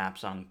Google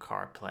Maps on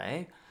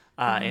CarPlay.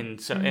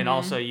 And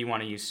also you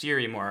want to use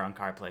Siri more on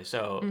CarPlay.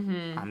 So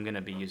I'm going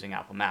to be using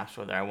Apple Maps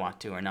whether I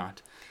want to or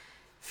not.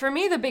 For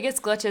me, the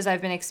biggest glitches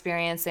I've been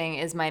experiencing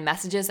is my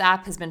Messages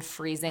app has been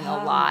freezing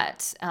a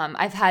lot.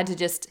 I've had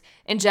to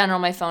in general,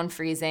 my phone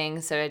freezing,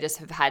 so I just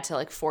have had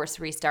to force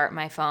restart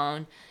my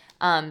phone.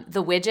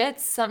 The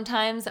widgets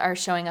sometimes are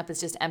showing up as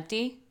just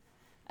empty.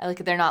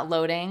 They're not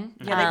loading.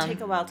 Yeah, they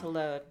take a while to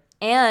load.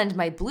 And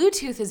my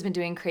Bluetooth has been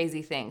doing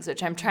crazy things,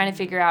 which I'm trying to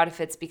figure out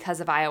if it's because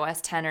of iOS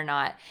 10 or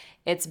not.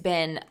 It's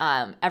been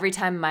every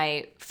time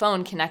my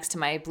phone connects to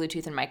my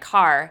Bluetooth in my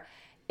car,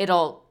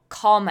 it'll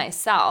call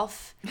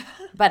myself,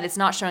 but it's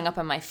not showing up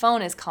on my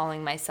phone as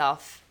calling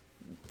myself.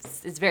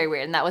 It's very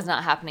weird, and that was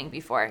not happening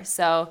before.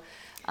 So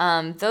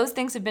those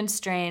things have been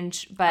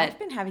strange, but I've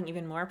been having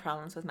even more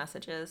problems with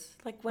messages.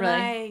 When Really?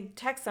 I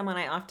text someone,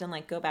 I often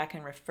go back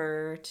and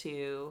refer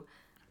to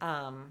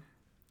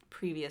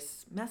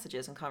previous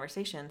messages and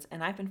conversations,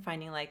 and I've been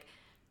finding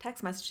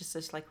text messages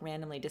just like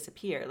randomly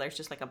disappear. There's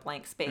just like a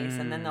blank space,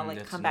 and then they'll like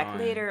that's come back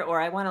annoying. later,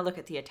 or I want to look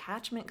at the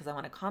attachment because I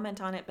want to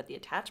comment on it, but the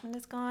attachment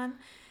is gone.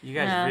 You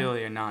guys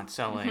really are not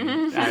selling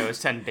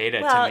iOS 10 beta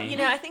Well, to me. you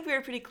know, I think we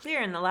were pretty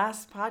clear in the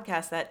last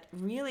podcast that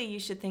really you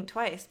should think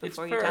twice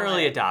before you It's for download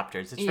early it.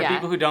 adopters. It's for Yeah.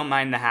 people who don't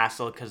mind the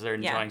hassle because they're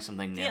Yeah. enjoying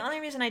something new. The only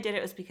reason I did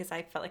it was because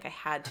I felt like I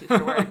had to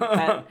for work,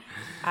 but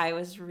I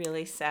was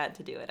really sad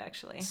to do it,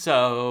 actually.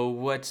 So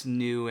what's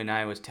new in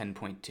iOS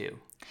 10.2?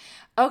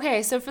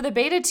 Okay, so for the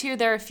beta 2,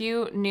 there are a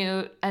few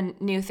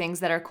new things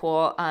that are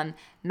cool.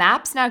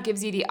 Maps now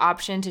gives you the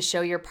option to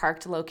show your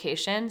parked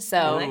location.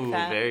 So like Ooh,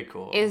 that. very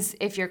cool. is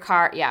if your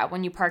car,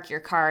 when you park your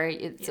car,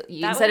 it's, That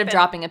instead would've of been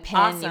dropping a pin,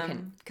 you can.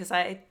 awesome, because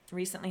I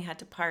recently had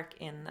to park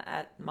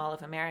at Mall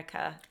of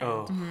America. And,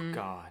 Oh,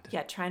 God.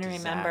 yeah, trying to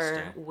remember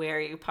Disaster.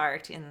 where you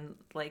parked in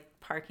like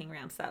parking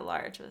ramps that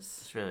large was.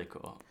 It's really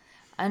cool.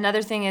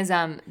 Another thing is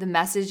the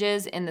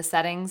messages in the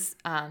settings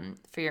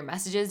for your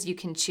messages. You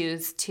can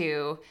choose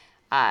to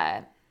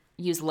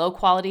use low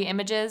quality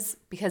images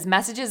because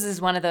Messages is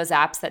one of those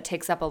apps that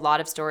takes up a lot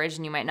of storage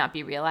and you might not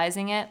be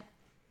realizing it.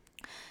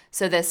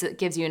 So this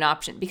gives you an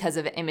option because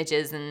of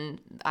images and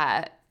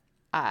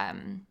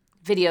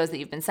videos that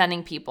you've been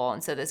sending people.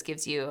 And so this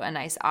gives you a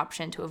nice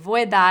option to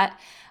avoid that.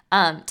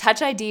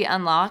 Touch ID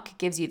Unlock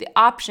gives you the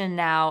option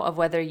now of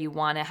whether you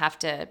want to have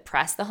to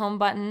press the home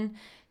button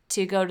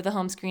to go to the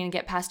home screen and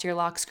get past your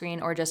lock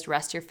screen or just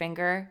rest your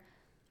finger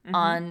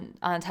on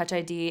Touch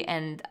ID.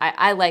 And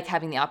I like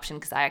having the option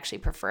because I actually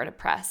prefer to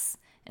press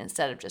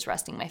instead of just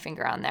resting my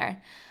finger on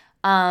there.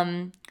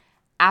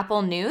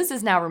 Apple News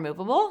is now a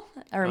removable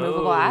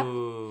app.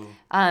 Ooh.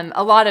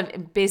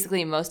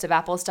 Basically most of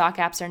Apple's stock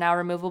apps are now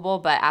removable,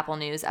 but Apple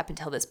News up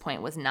until this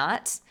point was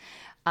not.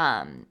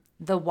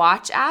 The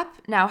Watch app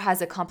now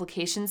has a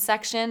complications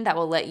section that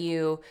will let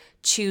you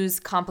choose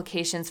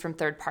complications from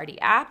third-party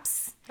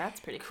apps. That's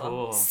pretty cool.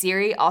 Cool.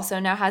 Siri also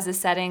now has a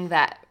setting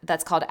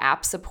that's called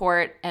app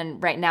support,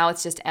 and right now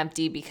it's just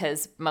empty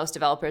because most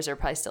developers are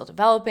probably still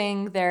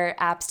developing their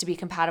apps to be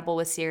compatible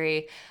with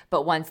Siri.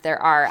 But once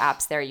there are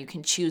apps there, you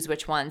can choose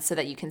which ones so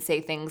that you can say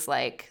things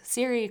like,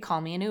 Siri,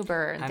 call me an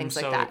Uber, and things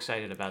like that. I'm so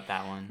excited about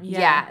that one.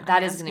 Yeah,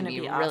 that is it's going to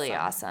be gonna really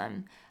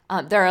awesome.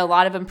 There are a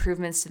lot of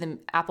improvements to the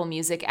Apple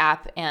Music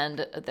app,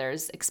 and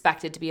there's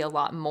expected to be a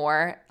lot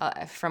more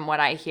from what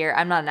I hear.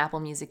 I'm not an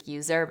Apple Music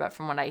user, but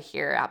from what I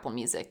hear, Apple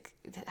Music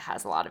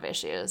has a lot of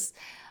issues.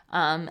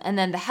 And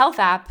then the Health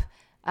app,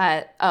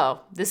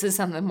 this is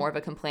something more of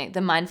a complaint.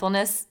 The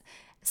mindfulness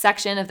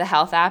section of the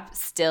Health app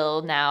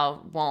still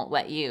now won't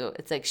let you.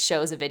 It's like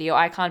shows a video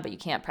icon, but you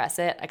can't press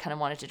it. I kind of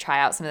wanted to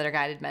try out some of their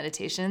guided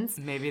meditations.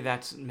 Maybe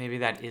that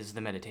is the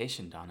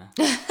meditation, Donna.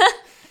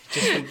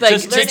 Like,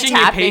 just teaching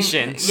you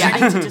patience. Yeah.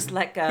 Learning to just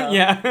let go.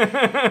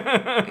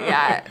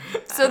 Yeah.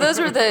 So those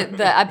were the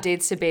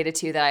updates to beta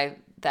 2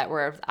 that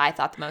were I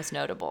thought the most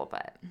notable,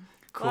 but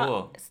Cool.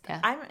 Well, Yeah.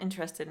 I'm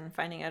interested in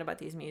finding out about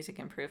these music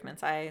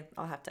improvements.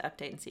 I'll have to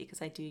update and see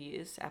because I do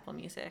use Apple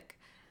Music.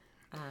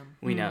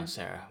 We know,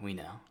 Sarah. We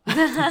know.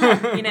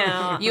 You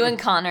know, you and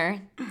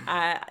Connor.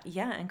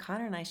 yeah, and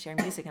Connor and I share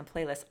music and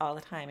playlists all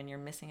the time, and you're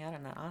missing out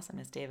on that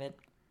awesomeness, David.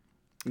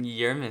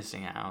 You're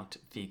missing out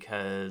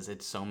because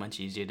it's so much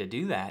easier to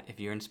do that. If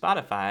you're in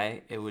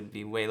Spotify, it would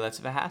be way less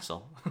of a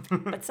hassle.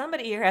 But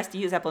somebody here has to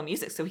use Apple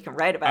Music so we can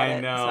write about I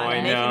it. know, So I'm I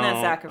know. making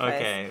that sacrifice.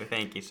 Okay,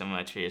 thank you so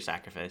much for your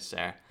sacrifice,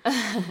 Sarah.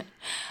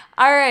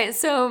 All right,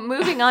 so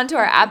moving on to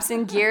our apps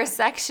and gear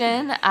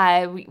section,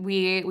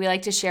 we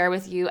like to share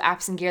with you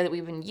apps and gear that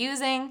we've been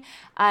using.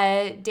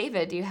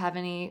 David, do you have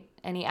any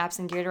apps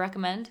and gear to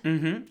recommend?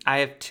 I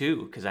have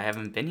two because I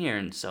haven't been here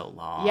in so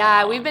long.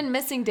 Yeah, we've been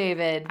missing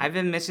David. I've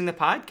been missing the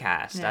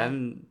podcast. Yeah.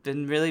 I've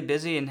been really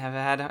busy and have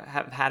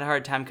had a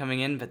hard time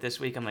coming in, but this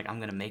week I'm like, I'm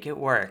going to make it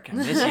work. I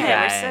miss you Hey,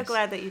 guys. we're so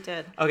glad that you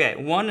did. Okay,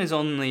 one is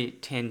only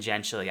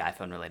tangentially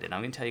iPhone related. I'm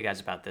going to tell you guys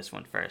about this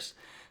one first.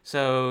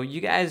 So you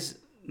guys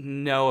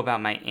know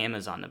about my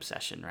Amazon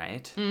obsession,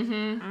 right?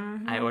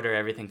 Mm-hmm. I order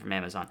everything from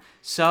Amazon.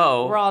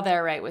 So We're all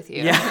there right with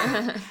you.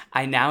 yeah,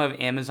 I now have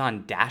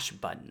Amazon Dash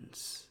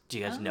buttons. Do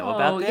you guys know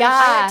about this?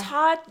 yeah.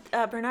 Todd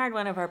Bernard,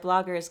 one of our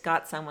bloggers,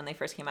 got some when they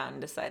first came out and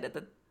decided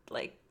that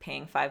like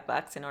paying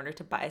 $5 in order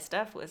to buy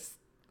stuff was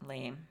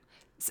lame.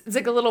 It's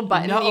like a little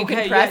button No, that you okay,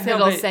 can press yeah, and no,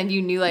 it'll but- send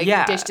you new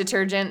Yeah. dish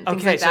detergent,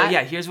 things Okay, like so that.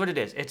 yeah, here's what it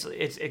is. It's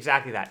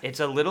exactly that. It's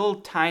a little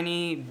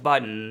tiny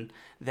button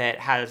that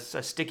has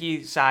a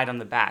sticky side on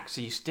the back.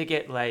 So you stick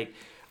it like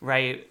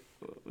right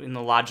in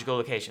the logical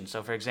location.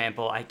 So for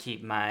example, I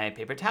keep my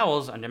paper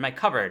towels under my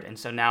cupboard. And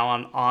so now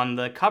on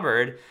the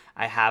cupboard,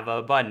 I have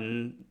a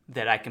button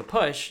that I can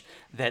push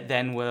that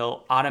then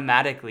will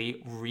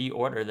automatically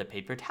reorder the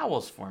paper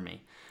towels for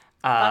me.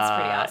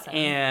 That's pretty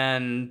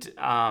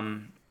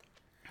awesome.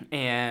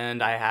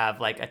 And I have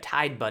like a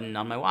Tide button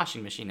on my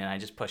washing machine, and I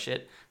just push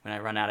it when I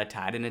run out of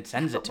Tide, and it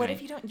sends it But to what me.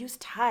 if you don't use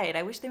Tide?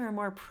 I wish they were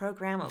more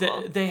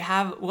programmable. They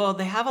have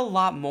a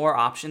lot more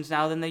options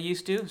now than they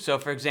used to. So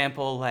for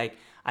example, like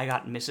I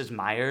got Mrs.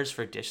 Meyer's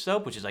for dish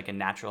soap, which is like a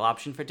natural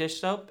option for dish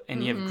soap.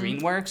 And you have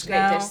Greenworks Great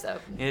now. dish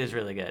soap. It is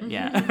really good,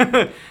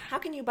 yeah. How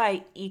can you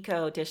buy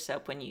eco dish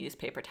soap when you use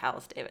paper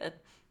towels, David?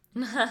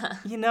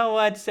 You know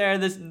what, Sarah?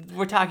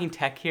 We're talking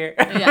tech here.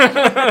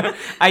 Yeah.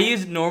 I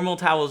use normal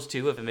towels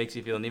too, if it makes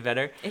you feel any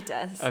better. It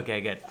does.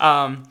 Okay, good.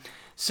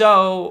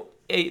 So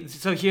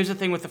here's the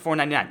thing with the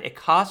 $4.99. It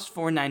costs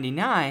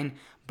 $4.99,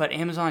 but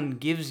Amazon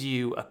gives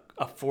you a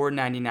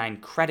 $4.99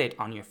 credit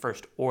on your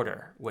first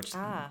order, which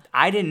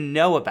I didn't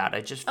know about.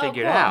 I just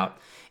figured out.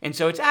 And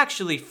so it's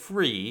actually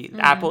free.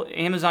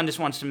 Amazon just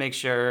wants to make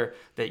sure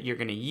that you're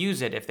going to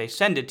use it if they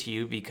send it to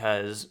you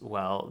because,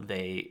 well,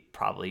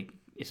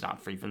 it's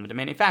not free from the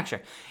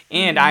manufacturer.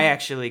 And I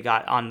actually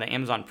got on the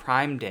Amazon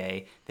Prime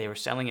Day, they were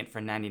selling it for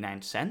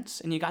 99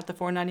 cents and you got the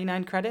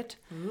 $4.99 credit.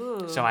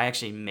 Ooh. So I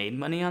actually made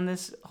money on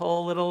this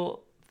whole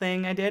little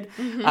thing I did.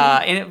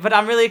 But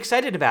I'm really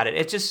excited about it.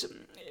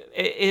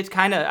 It's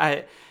kind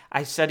of,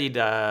 I studied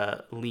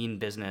lean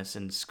business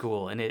in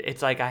school, and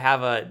it's like I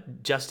have a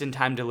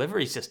just-in-time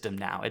delivery system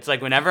now. It's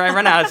like whenever I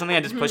run out of something, I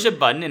just push a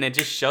button and it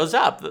just shows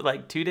up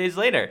like 2 days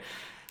later.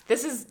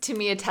 This is, to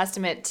me, a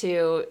testament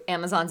to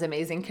Amazon's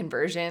amazing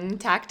conversion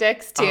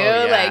tactics, too.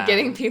 Oh, yeah. Like,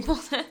 getting people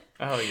to...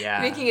 Oh, yeah.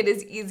 Making it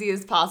as easy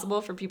as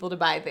possible for people to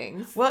buy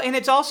things. Well, and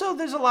it's also,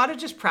 there's a lot of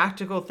just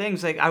practical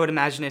things. Like, I would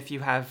imagine if you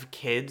have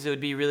kids, it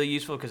would be really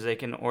useful because they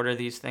can order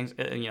these things,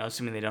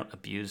 assuming they don't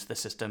abuse the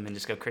system and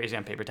just go crazy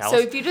on paper towels. So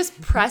if you just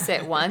press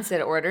it once,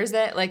 it orders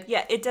it? Like,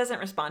 yeah, it doesn't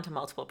respond to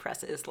multiple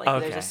presses. Like,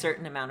 there's a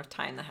certain amount of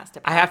time that has to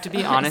pass. I have to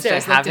be honest,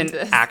 I haven't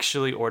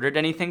actually ordered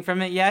anything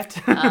from it yet.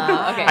 Okay.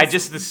 I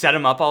just set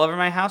them up all over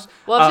my house.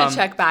 We'll have to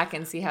check back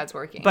and see how it's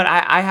working. But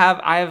I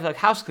have a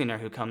house cleaner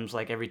who comes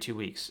like every 2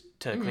 weeks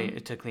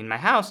to clean my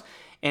house,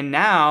 and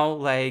now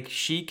like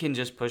she can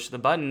just push the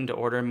button to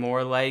order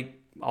more like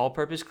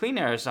all-purpose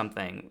cleaner or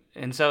something,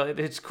 and so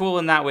it's cool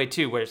in that way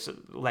too. Where it's,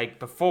 like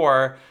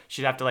before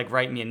she'd have to like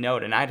write me a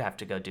note and I'd have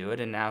to go do it,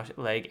 and now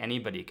like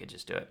anybody could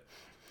just do it.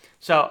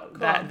 So cool.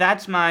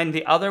 That's mine.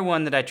 The other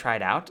one that I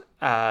tried out,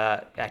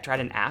 I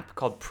tried an app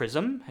called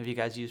Prism. Have you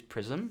guys used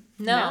Prism?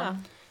 No.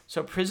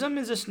 So Prism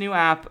is this new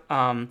app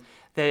that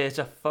is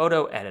a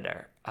photo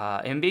editor,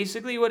 and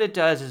basically what it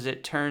does is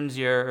it turns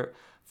your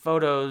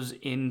photos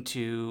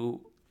into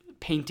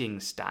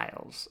painting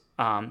styles.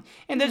 And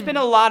there's been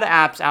a lot of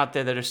apps out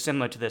there that are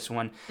similar to this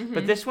one,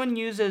 but this one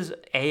uses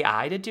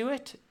AI to do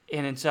it.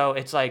 And so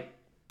it's like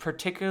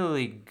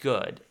particularly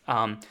good.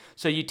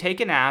 So you take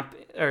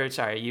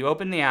you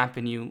open the app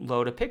and you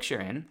load a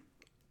picture in,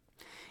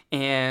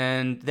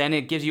 and then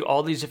it gives you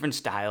all these different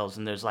styles.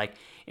 And there's like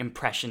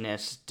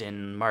Impressionist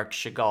and Marc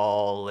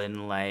Chagall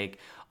and like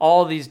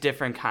all these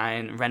different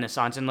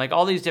Renaissance and like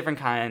all these different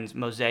kinds,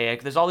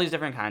 Mosaic, there's all these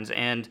different kinds.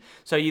 And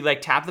so you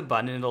like tap the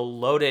button and it'll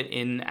load it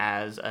in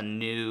as a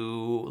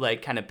new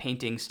like kind of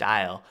painting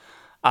style.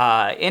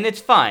 And it's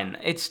fun.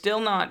 It's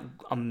still not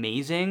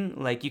amazing.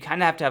 Like you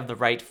kind of have to have the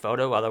right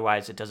photo,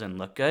 otherwise it doesn't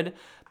look good.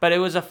 But it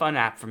was a fun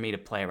app for me to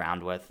play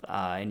around with.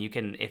 And you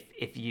can,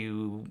 if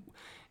you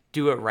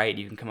do it right,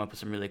 you can come up with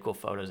some really cool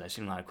photos. I've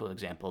seen a lot of cool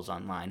examples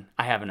online.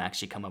 I haven't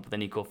actually come up with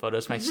any cool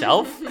photos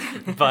myself,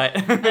 but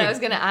I was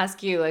going to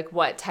ask you like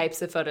what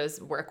types of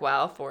photos work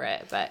well for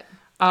it, but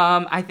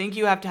I think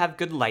you have to have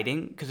good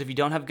lighting, because if you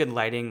don't have good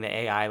lighting, the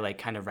AI like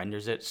kind of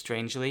renders it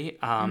strangely.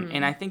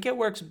 And I think it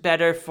works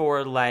better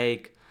for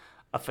like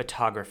a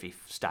photography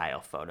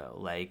style photo,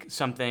 like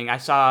something. I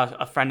saw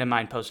a friend of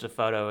mine posted a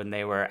photo and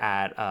they were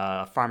at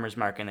a farmer's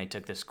market and they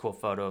took this cool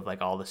photo of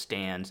like all the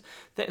stands,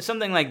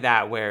 something like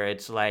that, where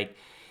it's like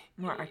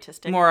more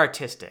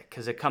artistic,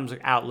 because it comes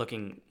out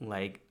looking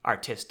like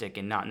artistic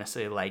and not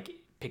necessarily like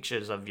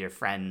pictures of your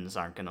friends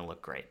aren't going to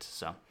look great.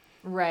 So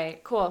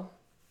right, cool.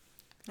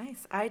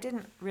 Nice. I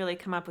didn't really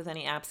come up with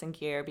any apps and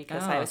gear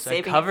because I was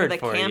saving it for the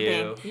camping.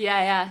 You.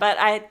 Yeah. But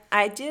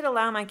I did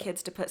allow my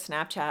kids to put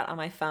Snapchat on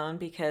my phone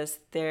because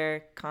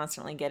they're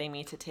constantly getting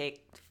me to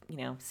take,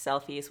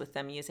 selfies with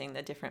them using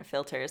the different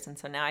filters. And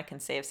so now I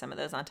can save some of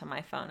those onto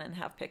my phone and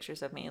have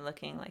pictures of me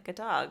looking like a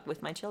dog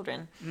with my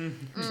children,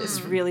 which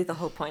is really the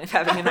whole point of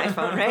having an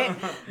iPhone, right?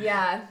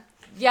 Yeah.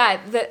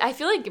 Yeah, I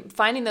feel like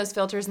finding those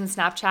filters in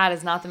Snapchat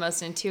is not the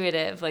most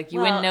intuitive. Like, you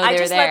wouldn't know they were there. I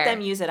just let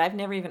them use it. I've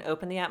never even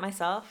opened the app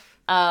myself.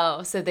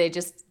 Oh, so they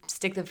just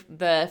stick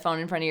the phone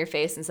in front of your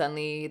face and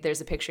suddenly there's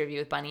a picture of you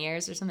with bunny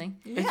ears or something?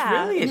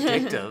 Yeah. It's really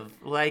addictive.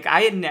 Like,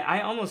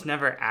 I almost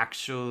never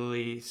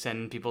actually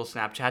send people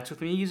Snapchats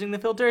with me using the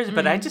filters,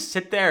 but I just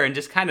sit there and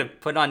just kind of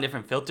put on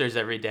different filters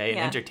every day and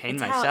entertain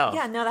myself.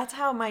 That's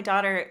how my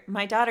daughter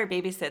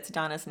babysits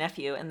Donna's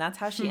nephew, and that's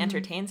how she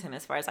entertains him,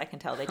 as far as I can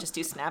tell. They just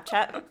do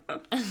Snapchat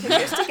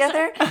pictures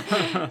together.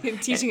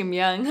 Teaching him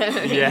young.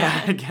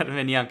 Yeah, get him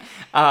in young.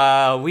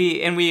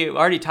 We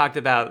already talked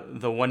about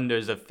the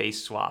wonders of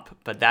face swap,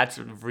 but that's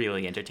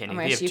really entertaining.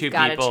 Right, if you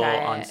have two people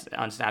on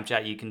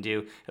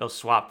Snapchat, it'll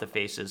swap the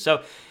faces.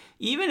 So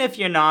even if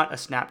you're not a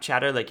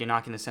Snapchatter, like you're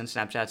not going to send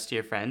Snapchats to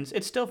your friends,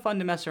 it's still fun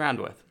to mess around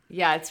with.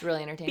 Yeah, it's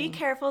really entertaining. Be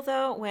careful,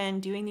 though, when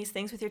doing these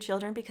things with your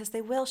children, because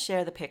they will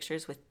share the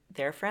pictures with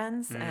their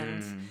friends,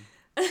 and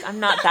I'm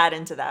not that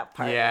into that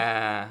part.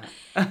 Yeah.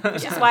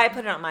 Which is why I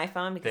put it on my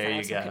phone, because There I you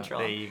have some go. control.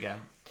 There you go.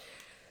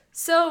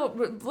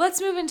 So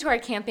let's move into our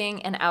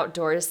camping and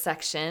outdoors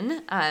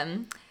section.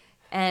 And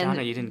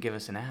Donna, you didn't give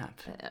us an app.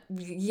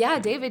 yeah,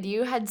 David,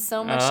 you had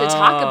so much to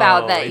talk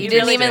about that you you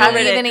didn't really even covered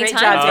leave it. any Great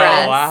time job, for David.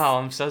 us. Oh, wow.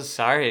 I'm so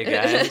sorry,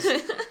 guys.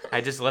 I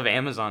just love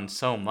Amazon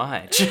so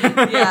much.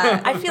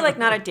 Yeah. I feel like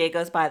not a day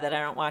goes by that I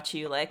don't watch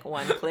you like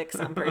one click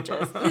some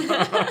purchase.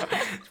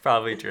 It's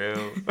probably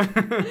true.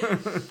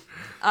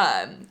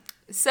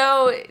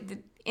 So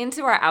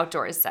into our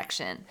outdoors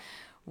section.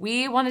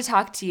 We want to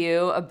talk to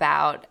you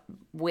about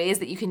ways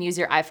that you can use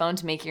your iPhone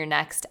to make your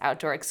next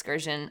outdoor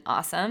excursion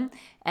awesome.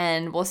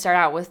 And we'll start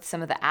out with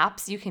some of the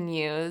apps you can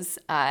use.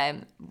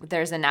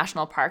 There's a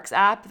national parks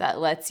app that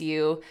lets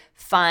you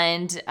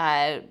find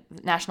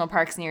national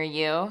parks near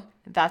you.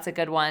 That's a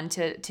good one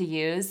to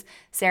use.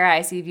 Sarah,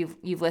 I see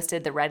you've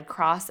listed the Red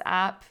Cross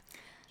app.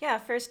 Yeah,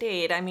 first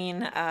aid. I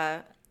mean,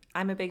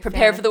 I'm a big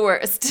Prepare fan for the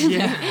worst.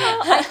 Yeah.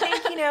 I think,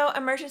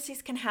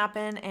 emergencies can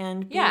happen,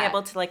 and being Yeah.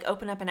 able to like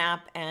open up an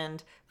app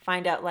and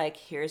find out like,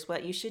 here's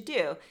what you should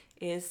do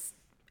is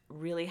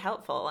really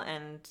helpful.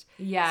 And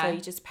Yeah. so you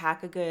just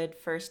pack a good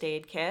first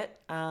aid kit,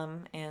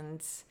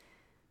 and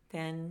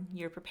then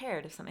you're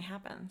prepared if something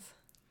happens.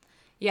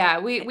 Yeah,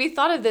 we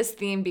thought of this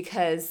theme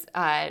because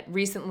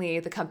recently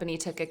the company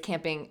took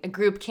a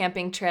group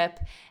camping trip,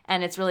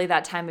 and it's really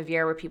that time of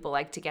year where people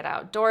like to get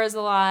outdoors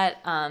a lot.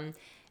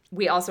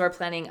 We also are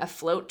planning a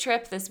float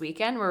trip this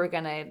weekend where we're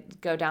going to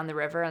go down the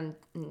river on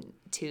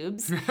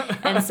tubes.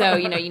 And so,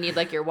 you need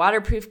like your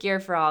waterproof gear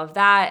for all of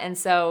that. And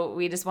so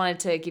we just wanted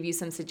to give you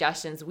some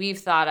suggestions we've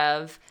thought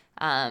of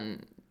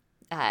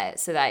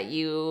so that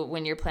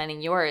when you're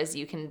planning yours,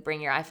 you can bring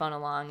your iPhone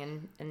along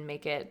and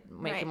make it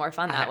more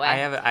fun that way. I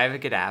have a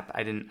good app.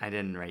 I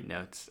didn't write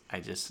notes. I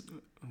just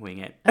wing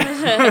it.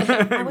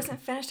 I wasn't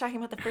finished talking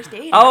about the first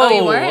aid. Oh,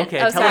 you weren't? okay.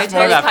 Oh, Tell sorry, us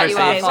more totally about cut first you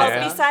off, aid, Sarah.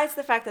 Sarah. Besides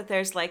the fact that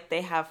there's like,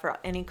 they have for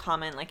any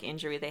common like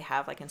injury, they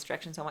have like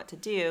instructions on what to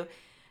do.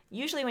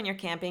 Usually when you're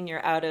camping,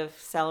 you're out of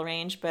cell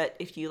range, but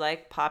if you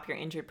like pop your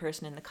injured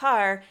person in the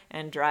car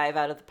and drive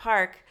out of the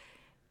park,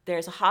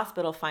 there's a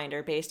hospital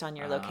finder based on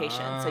your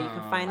location. So you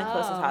can find the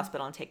closest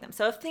hospital and take them.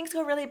 So if things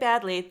go really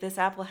badly, this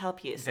app will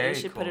help you. So Very you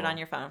should put it cool. on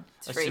your phone.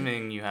 It's free.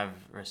 Assuming you have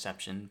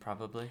reception,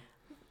 probably.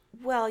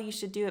 Well, you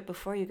should do it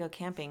before you go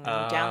camping. You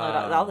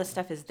download all this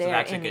stuff is there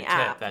that's a in the good tip.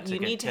 app. That's a You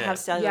good need to tip. have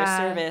cellular Yeah.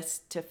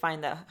 service to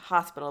find the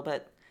hospital,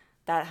 but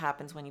that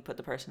happens when you put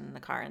the person in the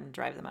car and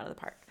drive them out of the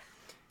park.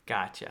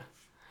 Gotcha.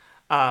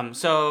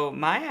 So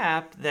my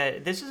app,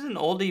 this is an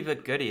oldie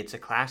but goodie. It's a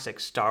classic,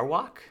 Star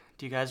Walk.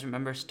 Do you guys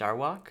remember Star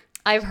Walk?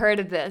 I've heard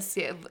of this.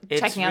 Yeah,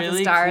 It's checking out really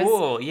the stars.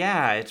 cool.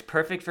 Yeah, it's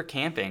perfect for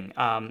camping.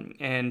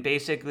 And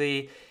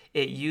basically,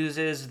 it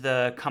uses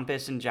the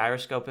compass and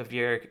gyroscope of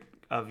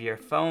your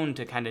phone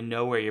to kind of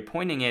know where you're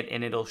pointing it,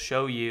 and it'll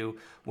show you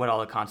what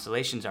all the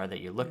constellations are that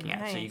you're looking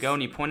at. So you Nice. go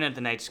and you point it at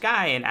the night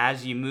sky, and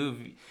as you move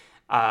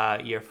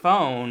your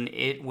phone,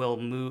 it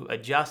will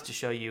adjust to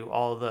show you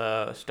all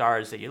the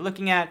stars that you're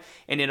looking at,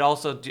 and it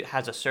also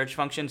has a search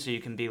function, so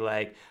you can be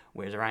like,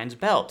 where's Orion's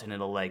belt? And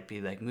it'll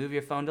be like, move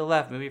your phone to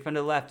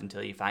the left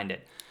until you find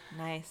it.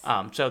 Nice.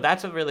 So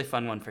that's a really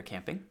fun one for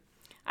camping.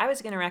 I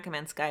was going to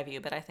recommend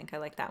Skyview, but I think I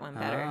like that one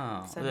better.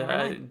 Oh, So never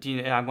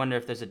mind. I wonder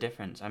if there's a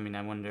difference. I mean,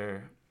 I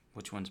wonder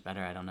which one's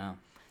better. I don't know.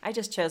 I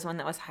just chose one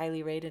that was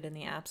highly rated in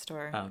the App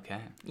Store. Okay.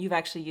 You've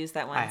actually used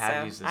that one, I have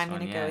so used this I'm one,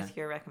 going to yeah. go with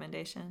your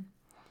recommendation.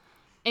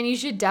 And you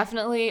should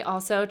definitely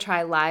also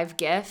try Live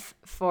GIF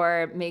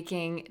for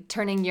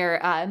turning your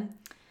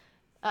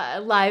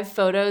live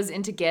photos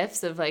into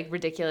GIFs of like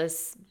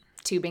ridiculous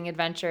tubing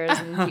adventures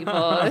and people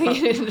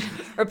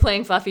or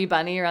playing Fluffy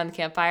Bunny around the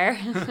campfire.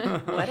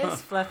 What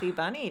is Fluffy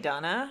Bunny,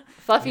 Donna?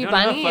 Fluffy You don't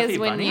know Bunny Fluffy is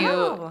when Bunny?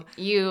 Oh.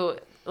 you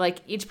like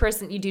each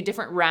person, you do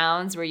different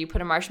rounds where you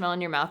put a marshmallow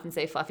in your mouth and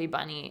say Fluffy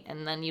Bunny,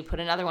 and then you put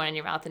another one in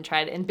your mouth and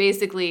try it. And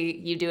basically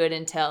you do it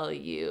until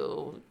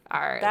you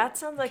are... That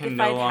sounds like Can if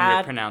no I'd longer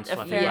had pronounce a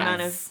Fluffy fair Bunny.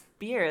 amount Yes. of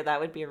beer,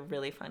 that would be a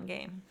really fun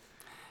game.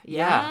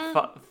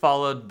 Yeah.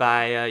 Followed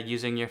by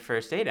using your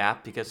first aid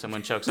app because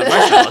someone chokes on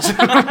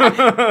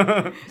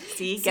marshmallows.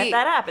 See, See, get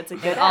that app. It's a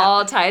good It app.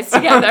 all ties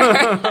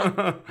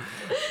together.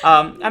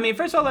 I mean,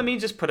 first of all, let me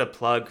just put a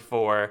plug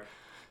for,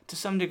 to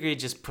some degree,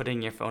 just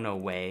putting your phone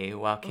away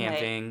while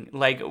camping.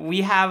 Like,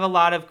 we have a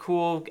lot of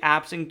cool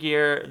apps and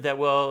gear that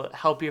will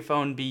help your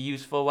phone be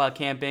useful while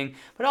camping,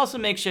 but also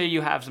make sure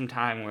you have some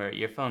time where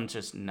your phone's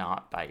just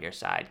not by your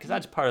side, because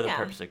that's part of the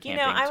purpose of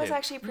camping, I was too.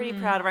 actually pretty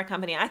proud of our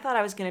company. I thought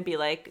I was going to be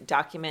like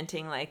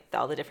documenting like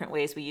all the different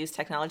ways we use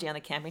technology on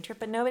the camping trip,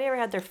 but nobody ever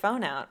had their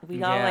phone out.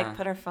 We all Yeah. like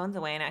put our phones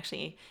away and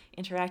actually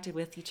interacted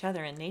with each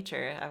other in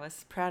nature. I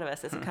was proud of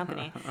us as a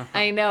company.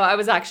 I know. I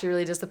was actually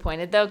really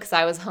disappointed though because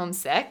I was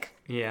homesick.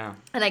 Yeah.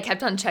 And I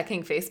kept on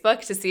checking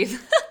Facebook to see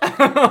if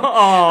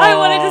I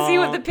wanted to see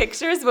what the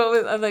pictures,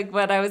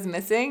 what I was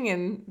missing,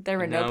 and there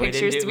were no we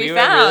pictures didn't to be we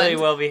found. were really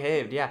well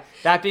behaved, yeah.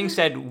 That being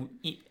said,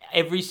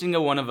 every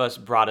single one of us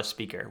brought a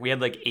speaker. We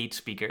had like 8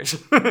 speakers.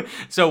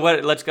 So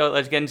let's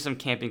get into some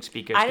camping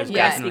speakers. I didn't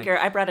get a speaker.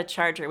 I brought a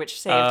charger, which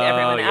saved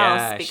everyone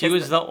else. Because she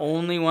was the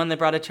only one that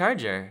brought a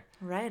charger.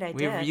 Right, I did.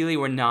 We really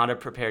were not a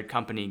prepared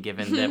company,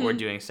 given that we're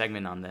doing a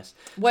segment on this.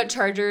 What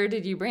charger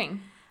did you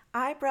bring?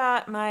 I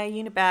brought my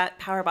Unibat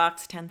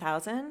PowerBox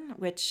 10,000,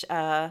 which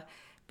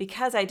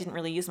because I didn't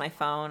really use my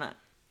phone,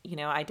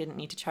 I didn't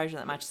need to charge it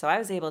that much. So I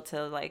was able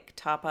to like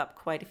top up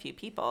quite a few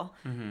people,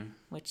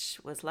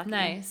 which was lucky.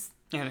 Nice.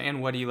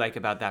 And what do you like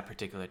about that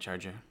particular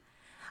charger?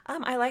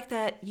 I like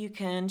that you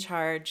can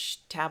charge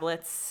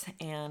tablets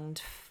and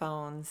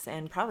phones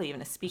and probably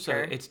even a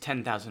speaker. So it's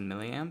 10,000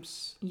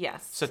 milliamps?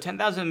 Yes. So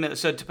 10,000,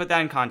 so to put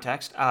that in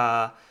context,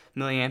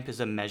 milliamp is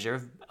a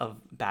measure of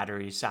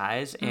battery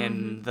size,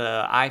 and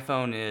the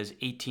iPhone is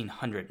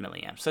 1,800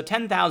 milliamps. So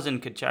 10,000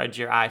 could charge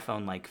your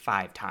iPhone like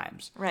 5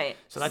 times. Right.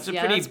 So that's a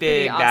Yeah, pretty that's pretty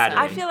big awesome. battery.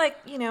 I feel like,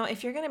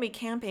 if you're going to be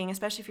camping,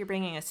 especially if you're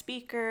bringing a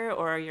speaker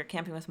or you're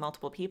camping with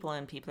multiple people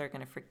and people are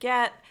going to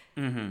forget,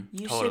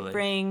 you should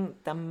bring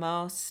the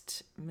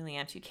most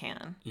milliamps you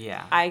can.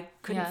 Yeah. I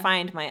couldn't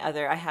find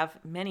I have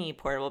many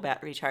portable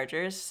battery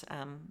chargers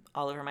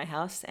all over my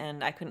house,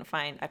 and I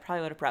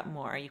probably would have brought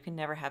more. You can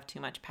never have too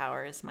much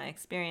power is my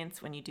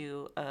experience when you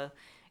do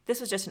this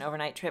was just an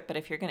overnight trip, but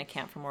if you're going to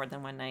camp for more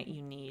than one night,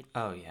 you need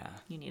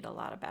a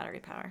lot of battery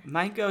power.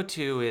 My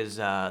go-to is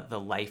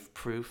the Life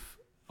Proof.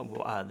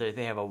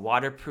 They have a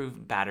waterproof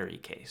battery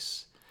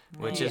case,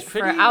 which is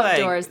pretty for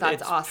outdoors.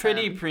 That's awesome.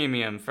 Pretty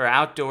premium for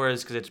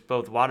outdoors because it's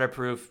both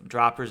waterproof,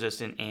 drop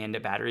resistant, and a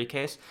battery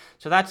case.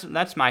 So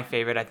that's my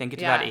favorite. I think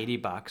it's about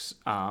 $80.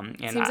 And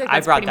seems like I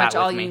that's brought pretty that much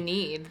all with me. you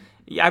need.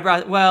 Yeah, I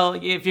brought. Well,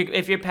 if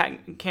you're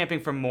camping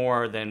for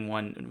more than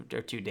 1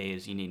 or 2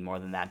 days, you need more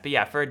than that. But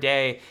yeah, for a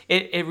day,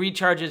 it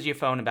recharges your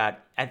phone about.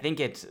 I think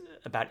it's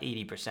about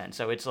 80%.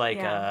 So it's like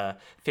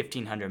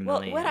 1,500 milliamps.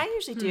 Well, what I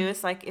usually do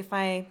is like if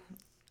I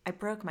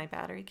broke my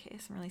battery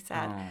case. I'm really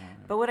sad.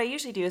 But what I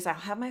usually do is I'll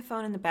have my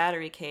phone in the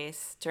battery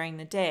case during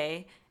the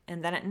day,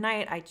 and then at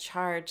night I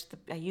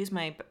use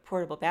my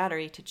portable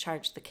battery to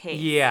charge the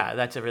case. Yeah,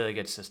 that's a really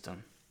good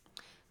system.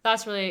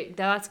 That's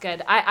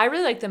good. I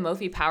really like the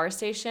Mophie Power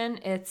Station.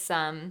 It's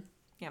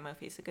Yeah,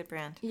 Mophie's a good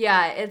brand.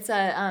 Yeah, it's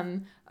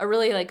a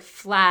really like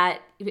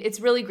flat.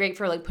 It's really great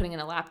for like putting in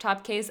a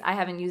laptop case. I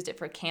haven't used it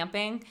for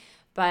camping,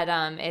 but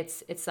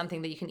it's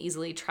something that you can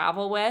easily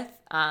travel with.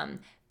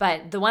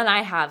 But the one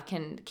I have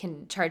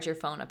can charge your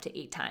phone up to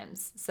 8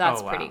 times, so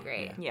that's pretty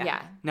great.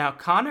 Yeah. Now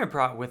Connor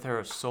brought with her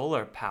a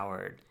solar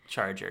powered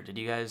charger. Did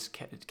you guys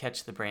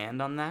catch the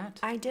brand on that?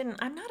 I didn't.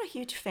 I'm not a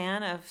huge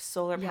fan of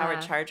solar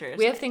powered chargers.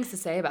 We have things to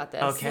say about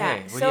this. Okay,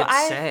 Yeah. what do you have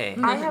to say?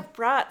 I have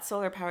brought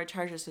solar powered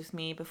chargers with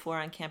me before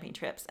on camping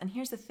trips, and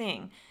here's the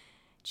thing.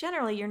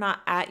 Generally, you're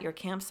not at your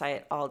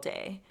campsite all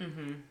day,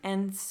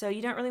 and so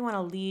you don't really want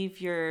to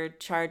leave your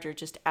charger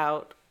just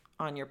out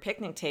on your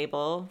picnic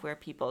table where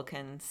people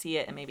can see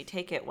it and maybe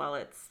take it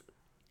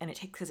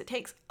because it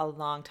takes a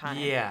long time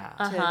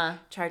to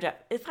charge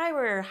up. If I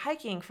were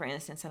hiking, for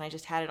instance, and I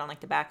just had it on like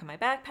the back of my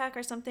backpack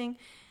or something,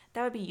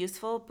 that would be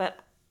useful. But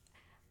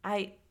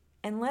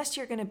unless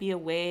you're going to be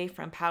away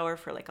from power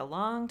for like a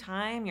long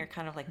time, you're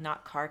kind of like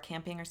not car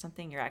camping or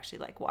something, you're actually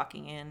like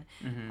walking in,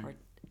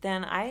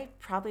 then I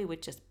probably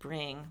would just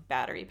bring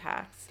battery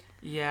packs.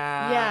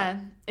 Yeah.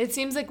 It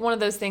seems like one of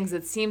those things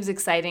that seems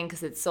exciting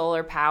because it's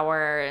solar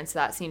power, and so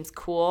that seems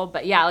cool.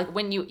 But yeah, like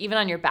when you, even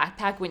on your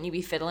backpack, wouldn't you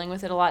be fiddling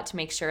with it a lot to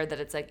make sure that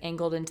it's like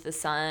angled into the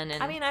sun?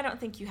 And I mean, I don't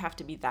think you have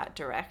to be that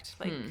direct.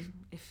 Like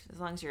as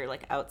long as you're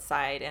like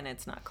outside and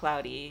it's not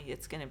cloudy,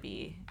 it's going to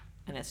be,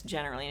 and it's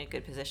generally in a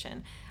good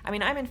position. I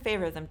mean, I'm in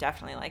favor of them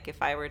definitely. Like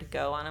if I were to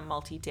go on a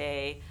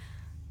multi-day,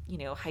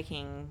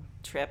 hiking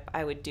trip,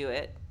 I would do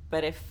it.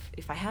 But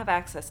if I have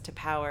access to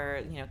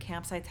power,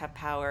 campsites have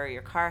power,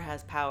 your car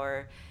has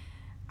power,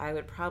 I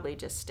would probably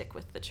just stick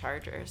with the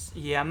chargers.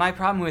 Yeah, my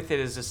problem with it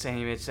is the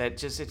same. It's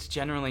that it's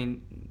generally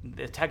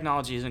the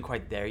technology isn't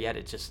quite there yet.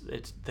 It's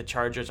the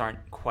chargers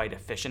aren't quite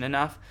efficient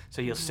enough.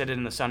 So you'll sit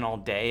in the sun all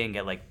day and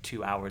get like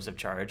 2 hours of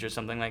charge or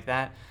something like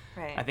that.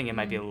 Right. I think it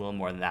might be a little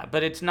more than that,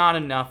 but it's not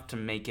enough to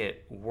make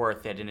it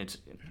worth it. And it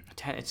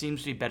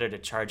seems to be better to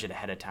charge it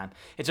ahead of time.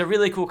 It's a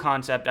really cool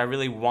concept. I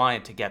really want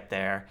it to get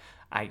there.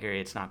 I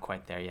agree, it's not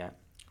quite there yet.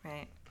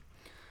 Right.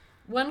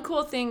 One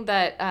cool thing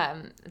that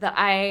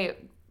I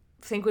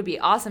think would be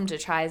awesome to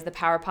try is the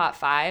PowerPot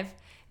 5.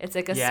 It's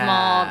like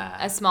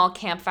a small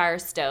campfire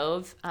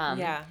stove,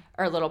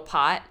 or a little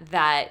pot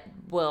that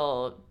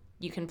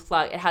you can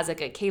plug. It has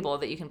like a cable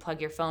that you can plug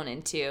your phone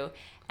into,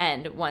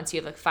 and once you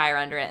have like fire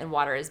under it and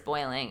water is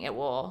boiling, it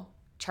will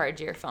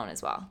charge your phone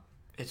as well.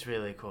 It's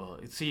really cool.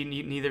 So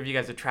neither of you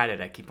guys have tried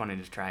it. I keep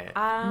wanting to try it.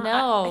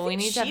 No, we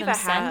need to have them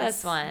send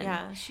us one.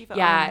 Yeah, Shiva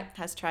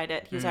has tried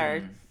it. He's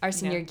our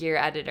senior gear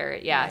editor.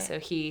 Yeah, right. So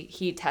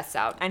he tests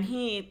out. And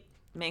he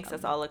makes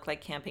us all look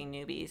like camping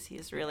newbies.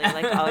 He's really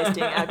like always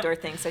doing outdoor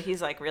things. So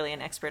he's like really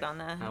an expert on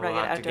the rugged outdoor gear.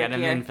 We'll have to get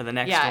him in for the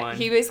next one. Yeah,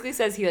 he basically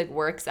says he like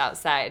works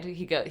outside.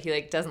 He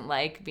like doesn't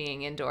like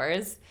being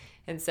indoors,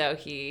 and so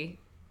he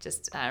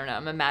I don't know,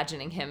 I'm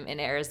imagining him in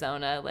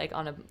Arizona, like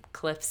on a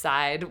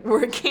cliffside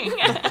working.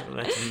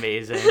 That's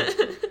amazing.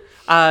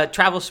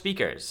 Travel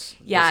speakers.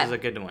 Yeah. This is a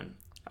good one.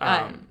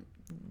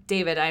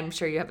 David, I'm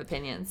sure you have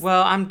opinions.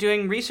 Well, I'm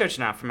doing research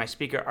now for my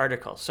speaker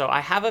article. So I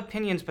have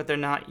opinions, but they're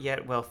not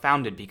yet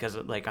well-founded because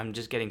I'm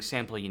just getting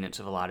sample units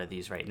of a lot of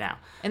these right now.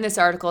 And this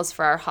article is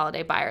for our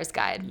holiday buyer's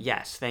guide.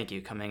 Yes, thank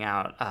you. Coming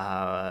out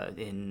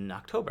in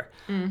October.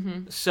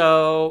 Mm-hmm.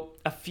 So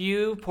a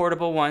few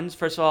portable ones.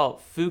 First of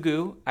all,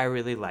 Fugu, I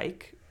really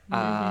like.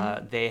 All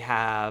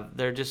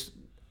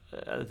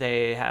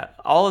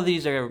of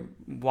these are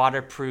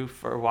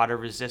waterproof or water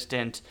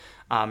resistant.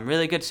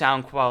 Really good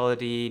sound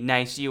quality,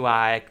 nice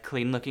UI,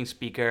 clean looking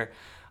speaker.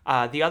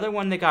 The other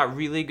one that got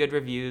really good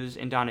reviews,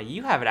 and Donna,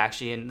 you have it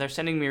actually, and they're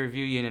sending me a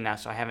review unit now,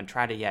 so I haven't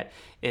tried it yet,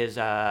 is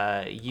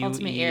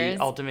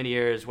Ultimate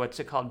Ears. What's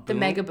it called? The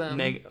Mega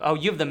Boom.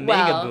 You have the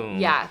Mega Boom.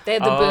 Yeah, they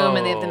have the boom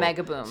and they have the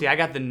Mega Boom. See, I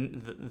got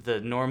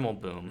the normal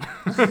boom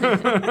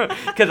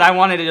because I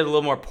wanted it a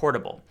little more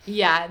portable.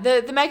 Yeah,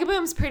 the Mega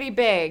Boom's pretty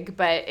big,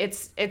 but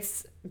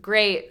it's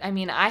great. I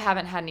mean, I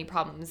haven't had any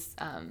problems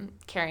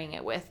carrying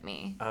it with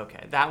me.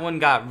 Okay, that one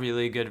got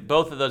really good.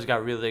 Both of those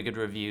got really good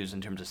reviews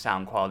in terms of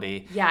sound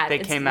quality. Yeah, they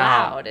it's came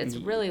loud. out. It's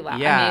really loud.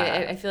 Yeah. I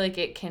mean, I feel like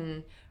it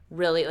can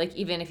really, like,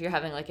 even if you're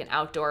having like an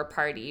outdoor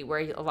party where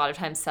a lot of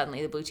times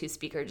suddenly the Bluetooth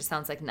speaker just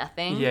sounds like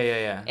nothing.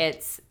 Yeah.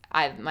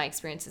 My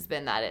experience has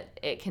been that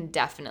it can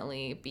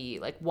definitely be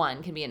like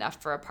one can be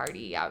enough for a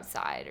party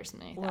outside or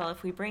something like that. Well,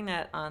 if we bring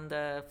that on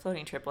the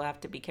floating trip, we'll have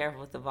to be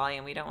careful with the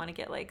volume. We don't want to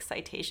get like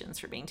citations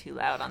for being too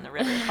loud on the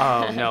river.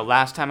 Oh no!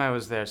 Last time I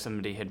was there,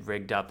 somebody had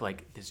rigged up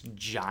like this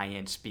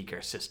giant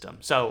speaker system.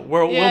 So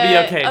we'll be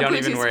okay. Don't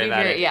even worry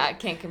about it. Yeah,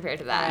 can't compare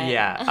to that.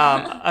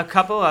 Yeah. A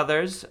couple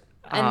others.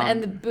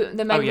 And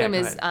the Mega Boom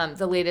is ahead.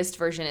 the latest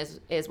version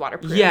is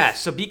waterproof. Yeah,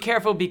 so be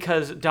careful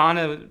because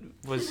Donna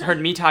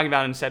heard me talking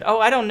about it and said, "Oh,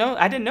 I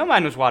didn't know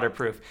mine was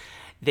waterproof."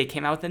 They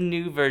came out with a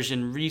new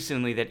version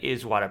recently that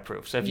is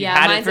waterproof. So if you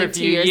had it for a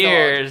few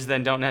years,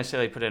 then don't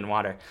necessarily put it in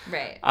water.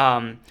 Right.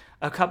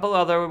 A couple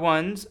other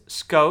ones.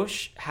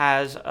 Scosche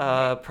has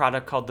a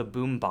product called the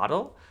Boom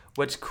Bottle.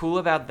 What's cool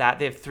about that,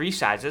 they have 3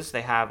 sizes.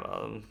 They have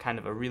kind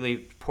of a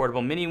really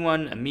portable mini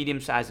one, a medium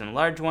size, and a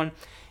large one.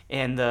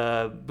 And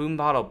the Boom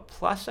Bottle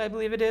Plus, I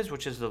believe it is,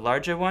 which is the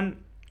larger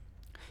one,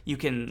 you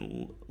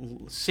can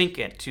sync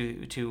it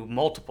to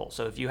multiple.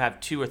 So if you have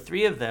 2 or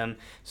 3 of them,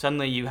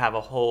 suddenly you have a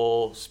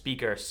whole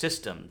speaker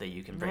system that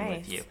you can bring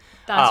with you.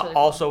 That's really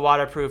cool. Also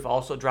waterproof,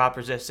 also drop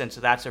resistant,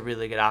 so that's a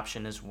really good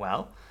option as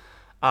well.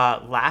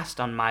 Last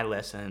on my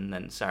list, and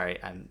then sorry,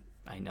 I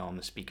know I'm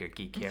a speaker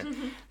geek here.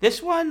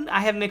 This one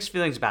I have mixed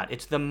feelings about.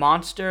 It's the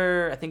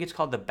Monster, I think it's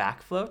called the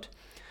Backfloat.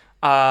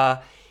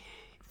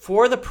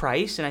 For the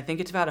price, and I think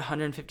it's about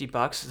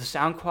 $150, the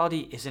sound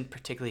quality isn't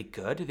particularly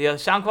good. The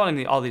sound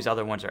quality in all these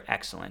other ones are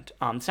excellent.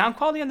 Sound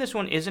quality on this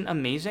one isn't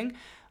amazing,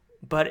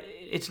 but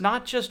it's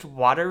not just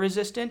water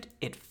resistant,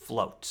 it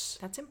floats.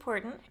 That's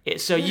important.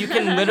 So you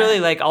can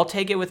literally, I'll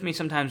take it with me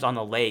sometimes on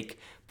the lake,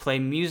 play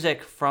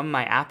music from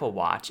my Apple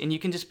Watch, and you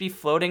can just be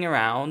floating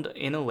around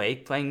in a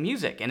lake playing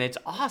music, and it's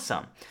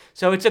awesome.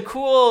 So it's a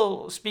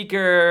cool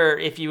speaker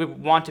if you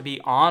want to be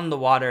on the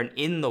water and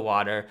in the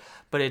water,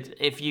 but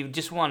if you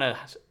just want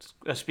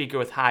a speaker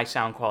with high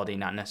sound quality,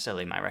 not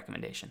necessarily my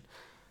recommendation.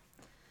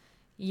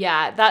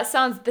 Yeah, that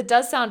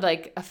does sound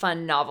like a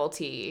fun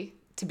novelty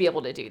to be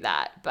able to do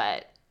that,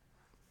 but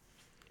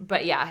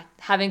yeah,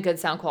 having good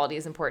sound quality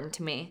is important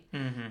to me.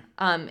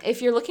 Mm-hmm.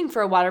 If you're looking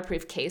for a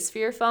waterproof case for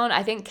your phone,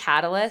 I think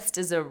Catalyst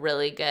is a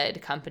really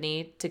good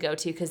company to go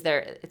to because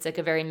it's like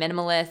a very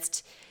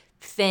minimalist,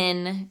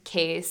 thin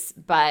case,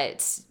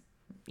 but so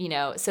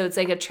it's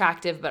like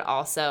attractive but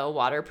also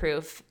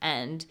waterproof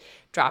and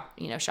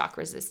shock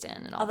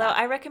resistant and all Although that.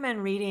 I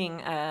recommend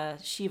reading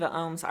Shiva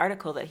Om's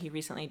article that he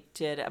recently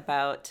did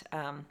about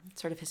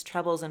sort of his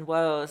troubles and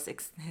woes,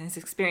 his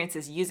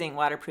experiences using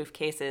waterproof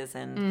cases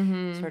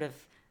and sort of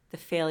the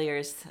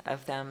failures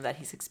of them that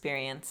he's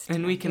experienced.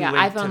 And we can link to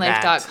that.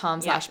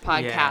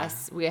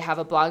 iPhonelife.com/podcasts. We have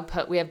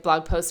we have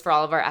blog posts for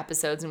all of our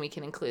episodes, and we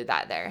can include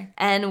that there.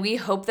 And we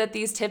hope that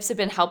these tips have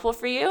been helpful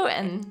for you.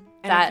 And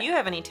if you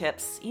have any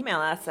tips, email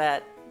us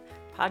at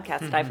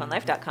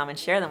podcast@iPhonelife.com and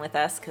share them with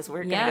us because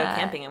we're going to go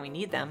camping and we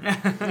need them.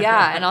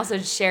 Yeah, and also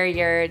share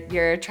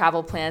your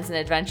travel plans and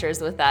adventures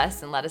with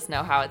us and let us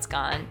know how it's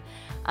gone.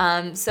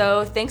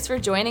 So thanks for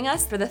joining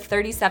us for the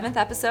 37th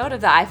episode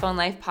of the iPhone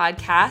Life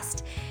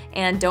podcast.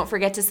 And don't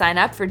forget to sign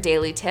up for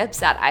daily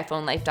tips at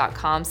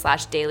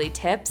iPhonelife.com/daily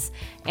tips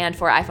and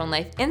for iPhone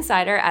Life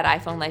Insider at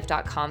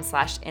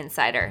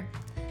iPhonelife.com/insider.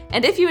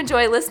 And if you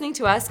enjoy listening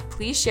to us,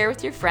 please share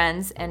with your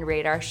friends and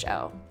rate our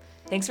show.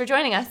 Thanks for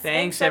joining us.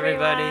 Thanks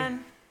everybody.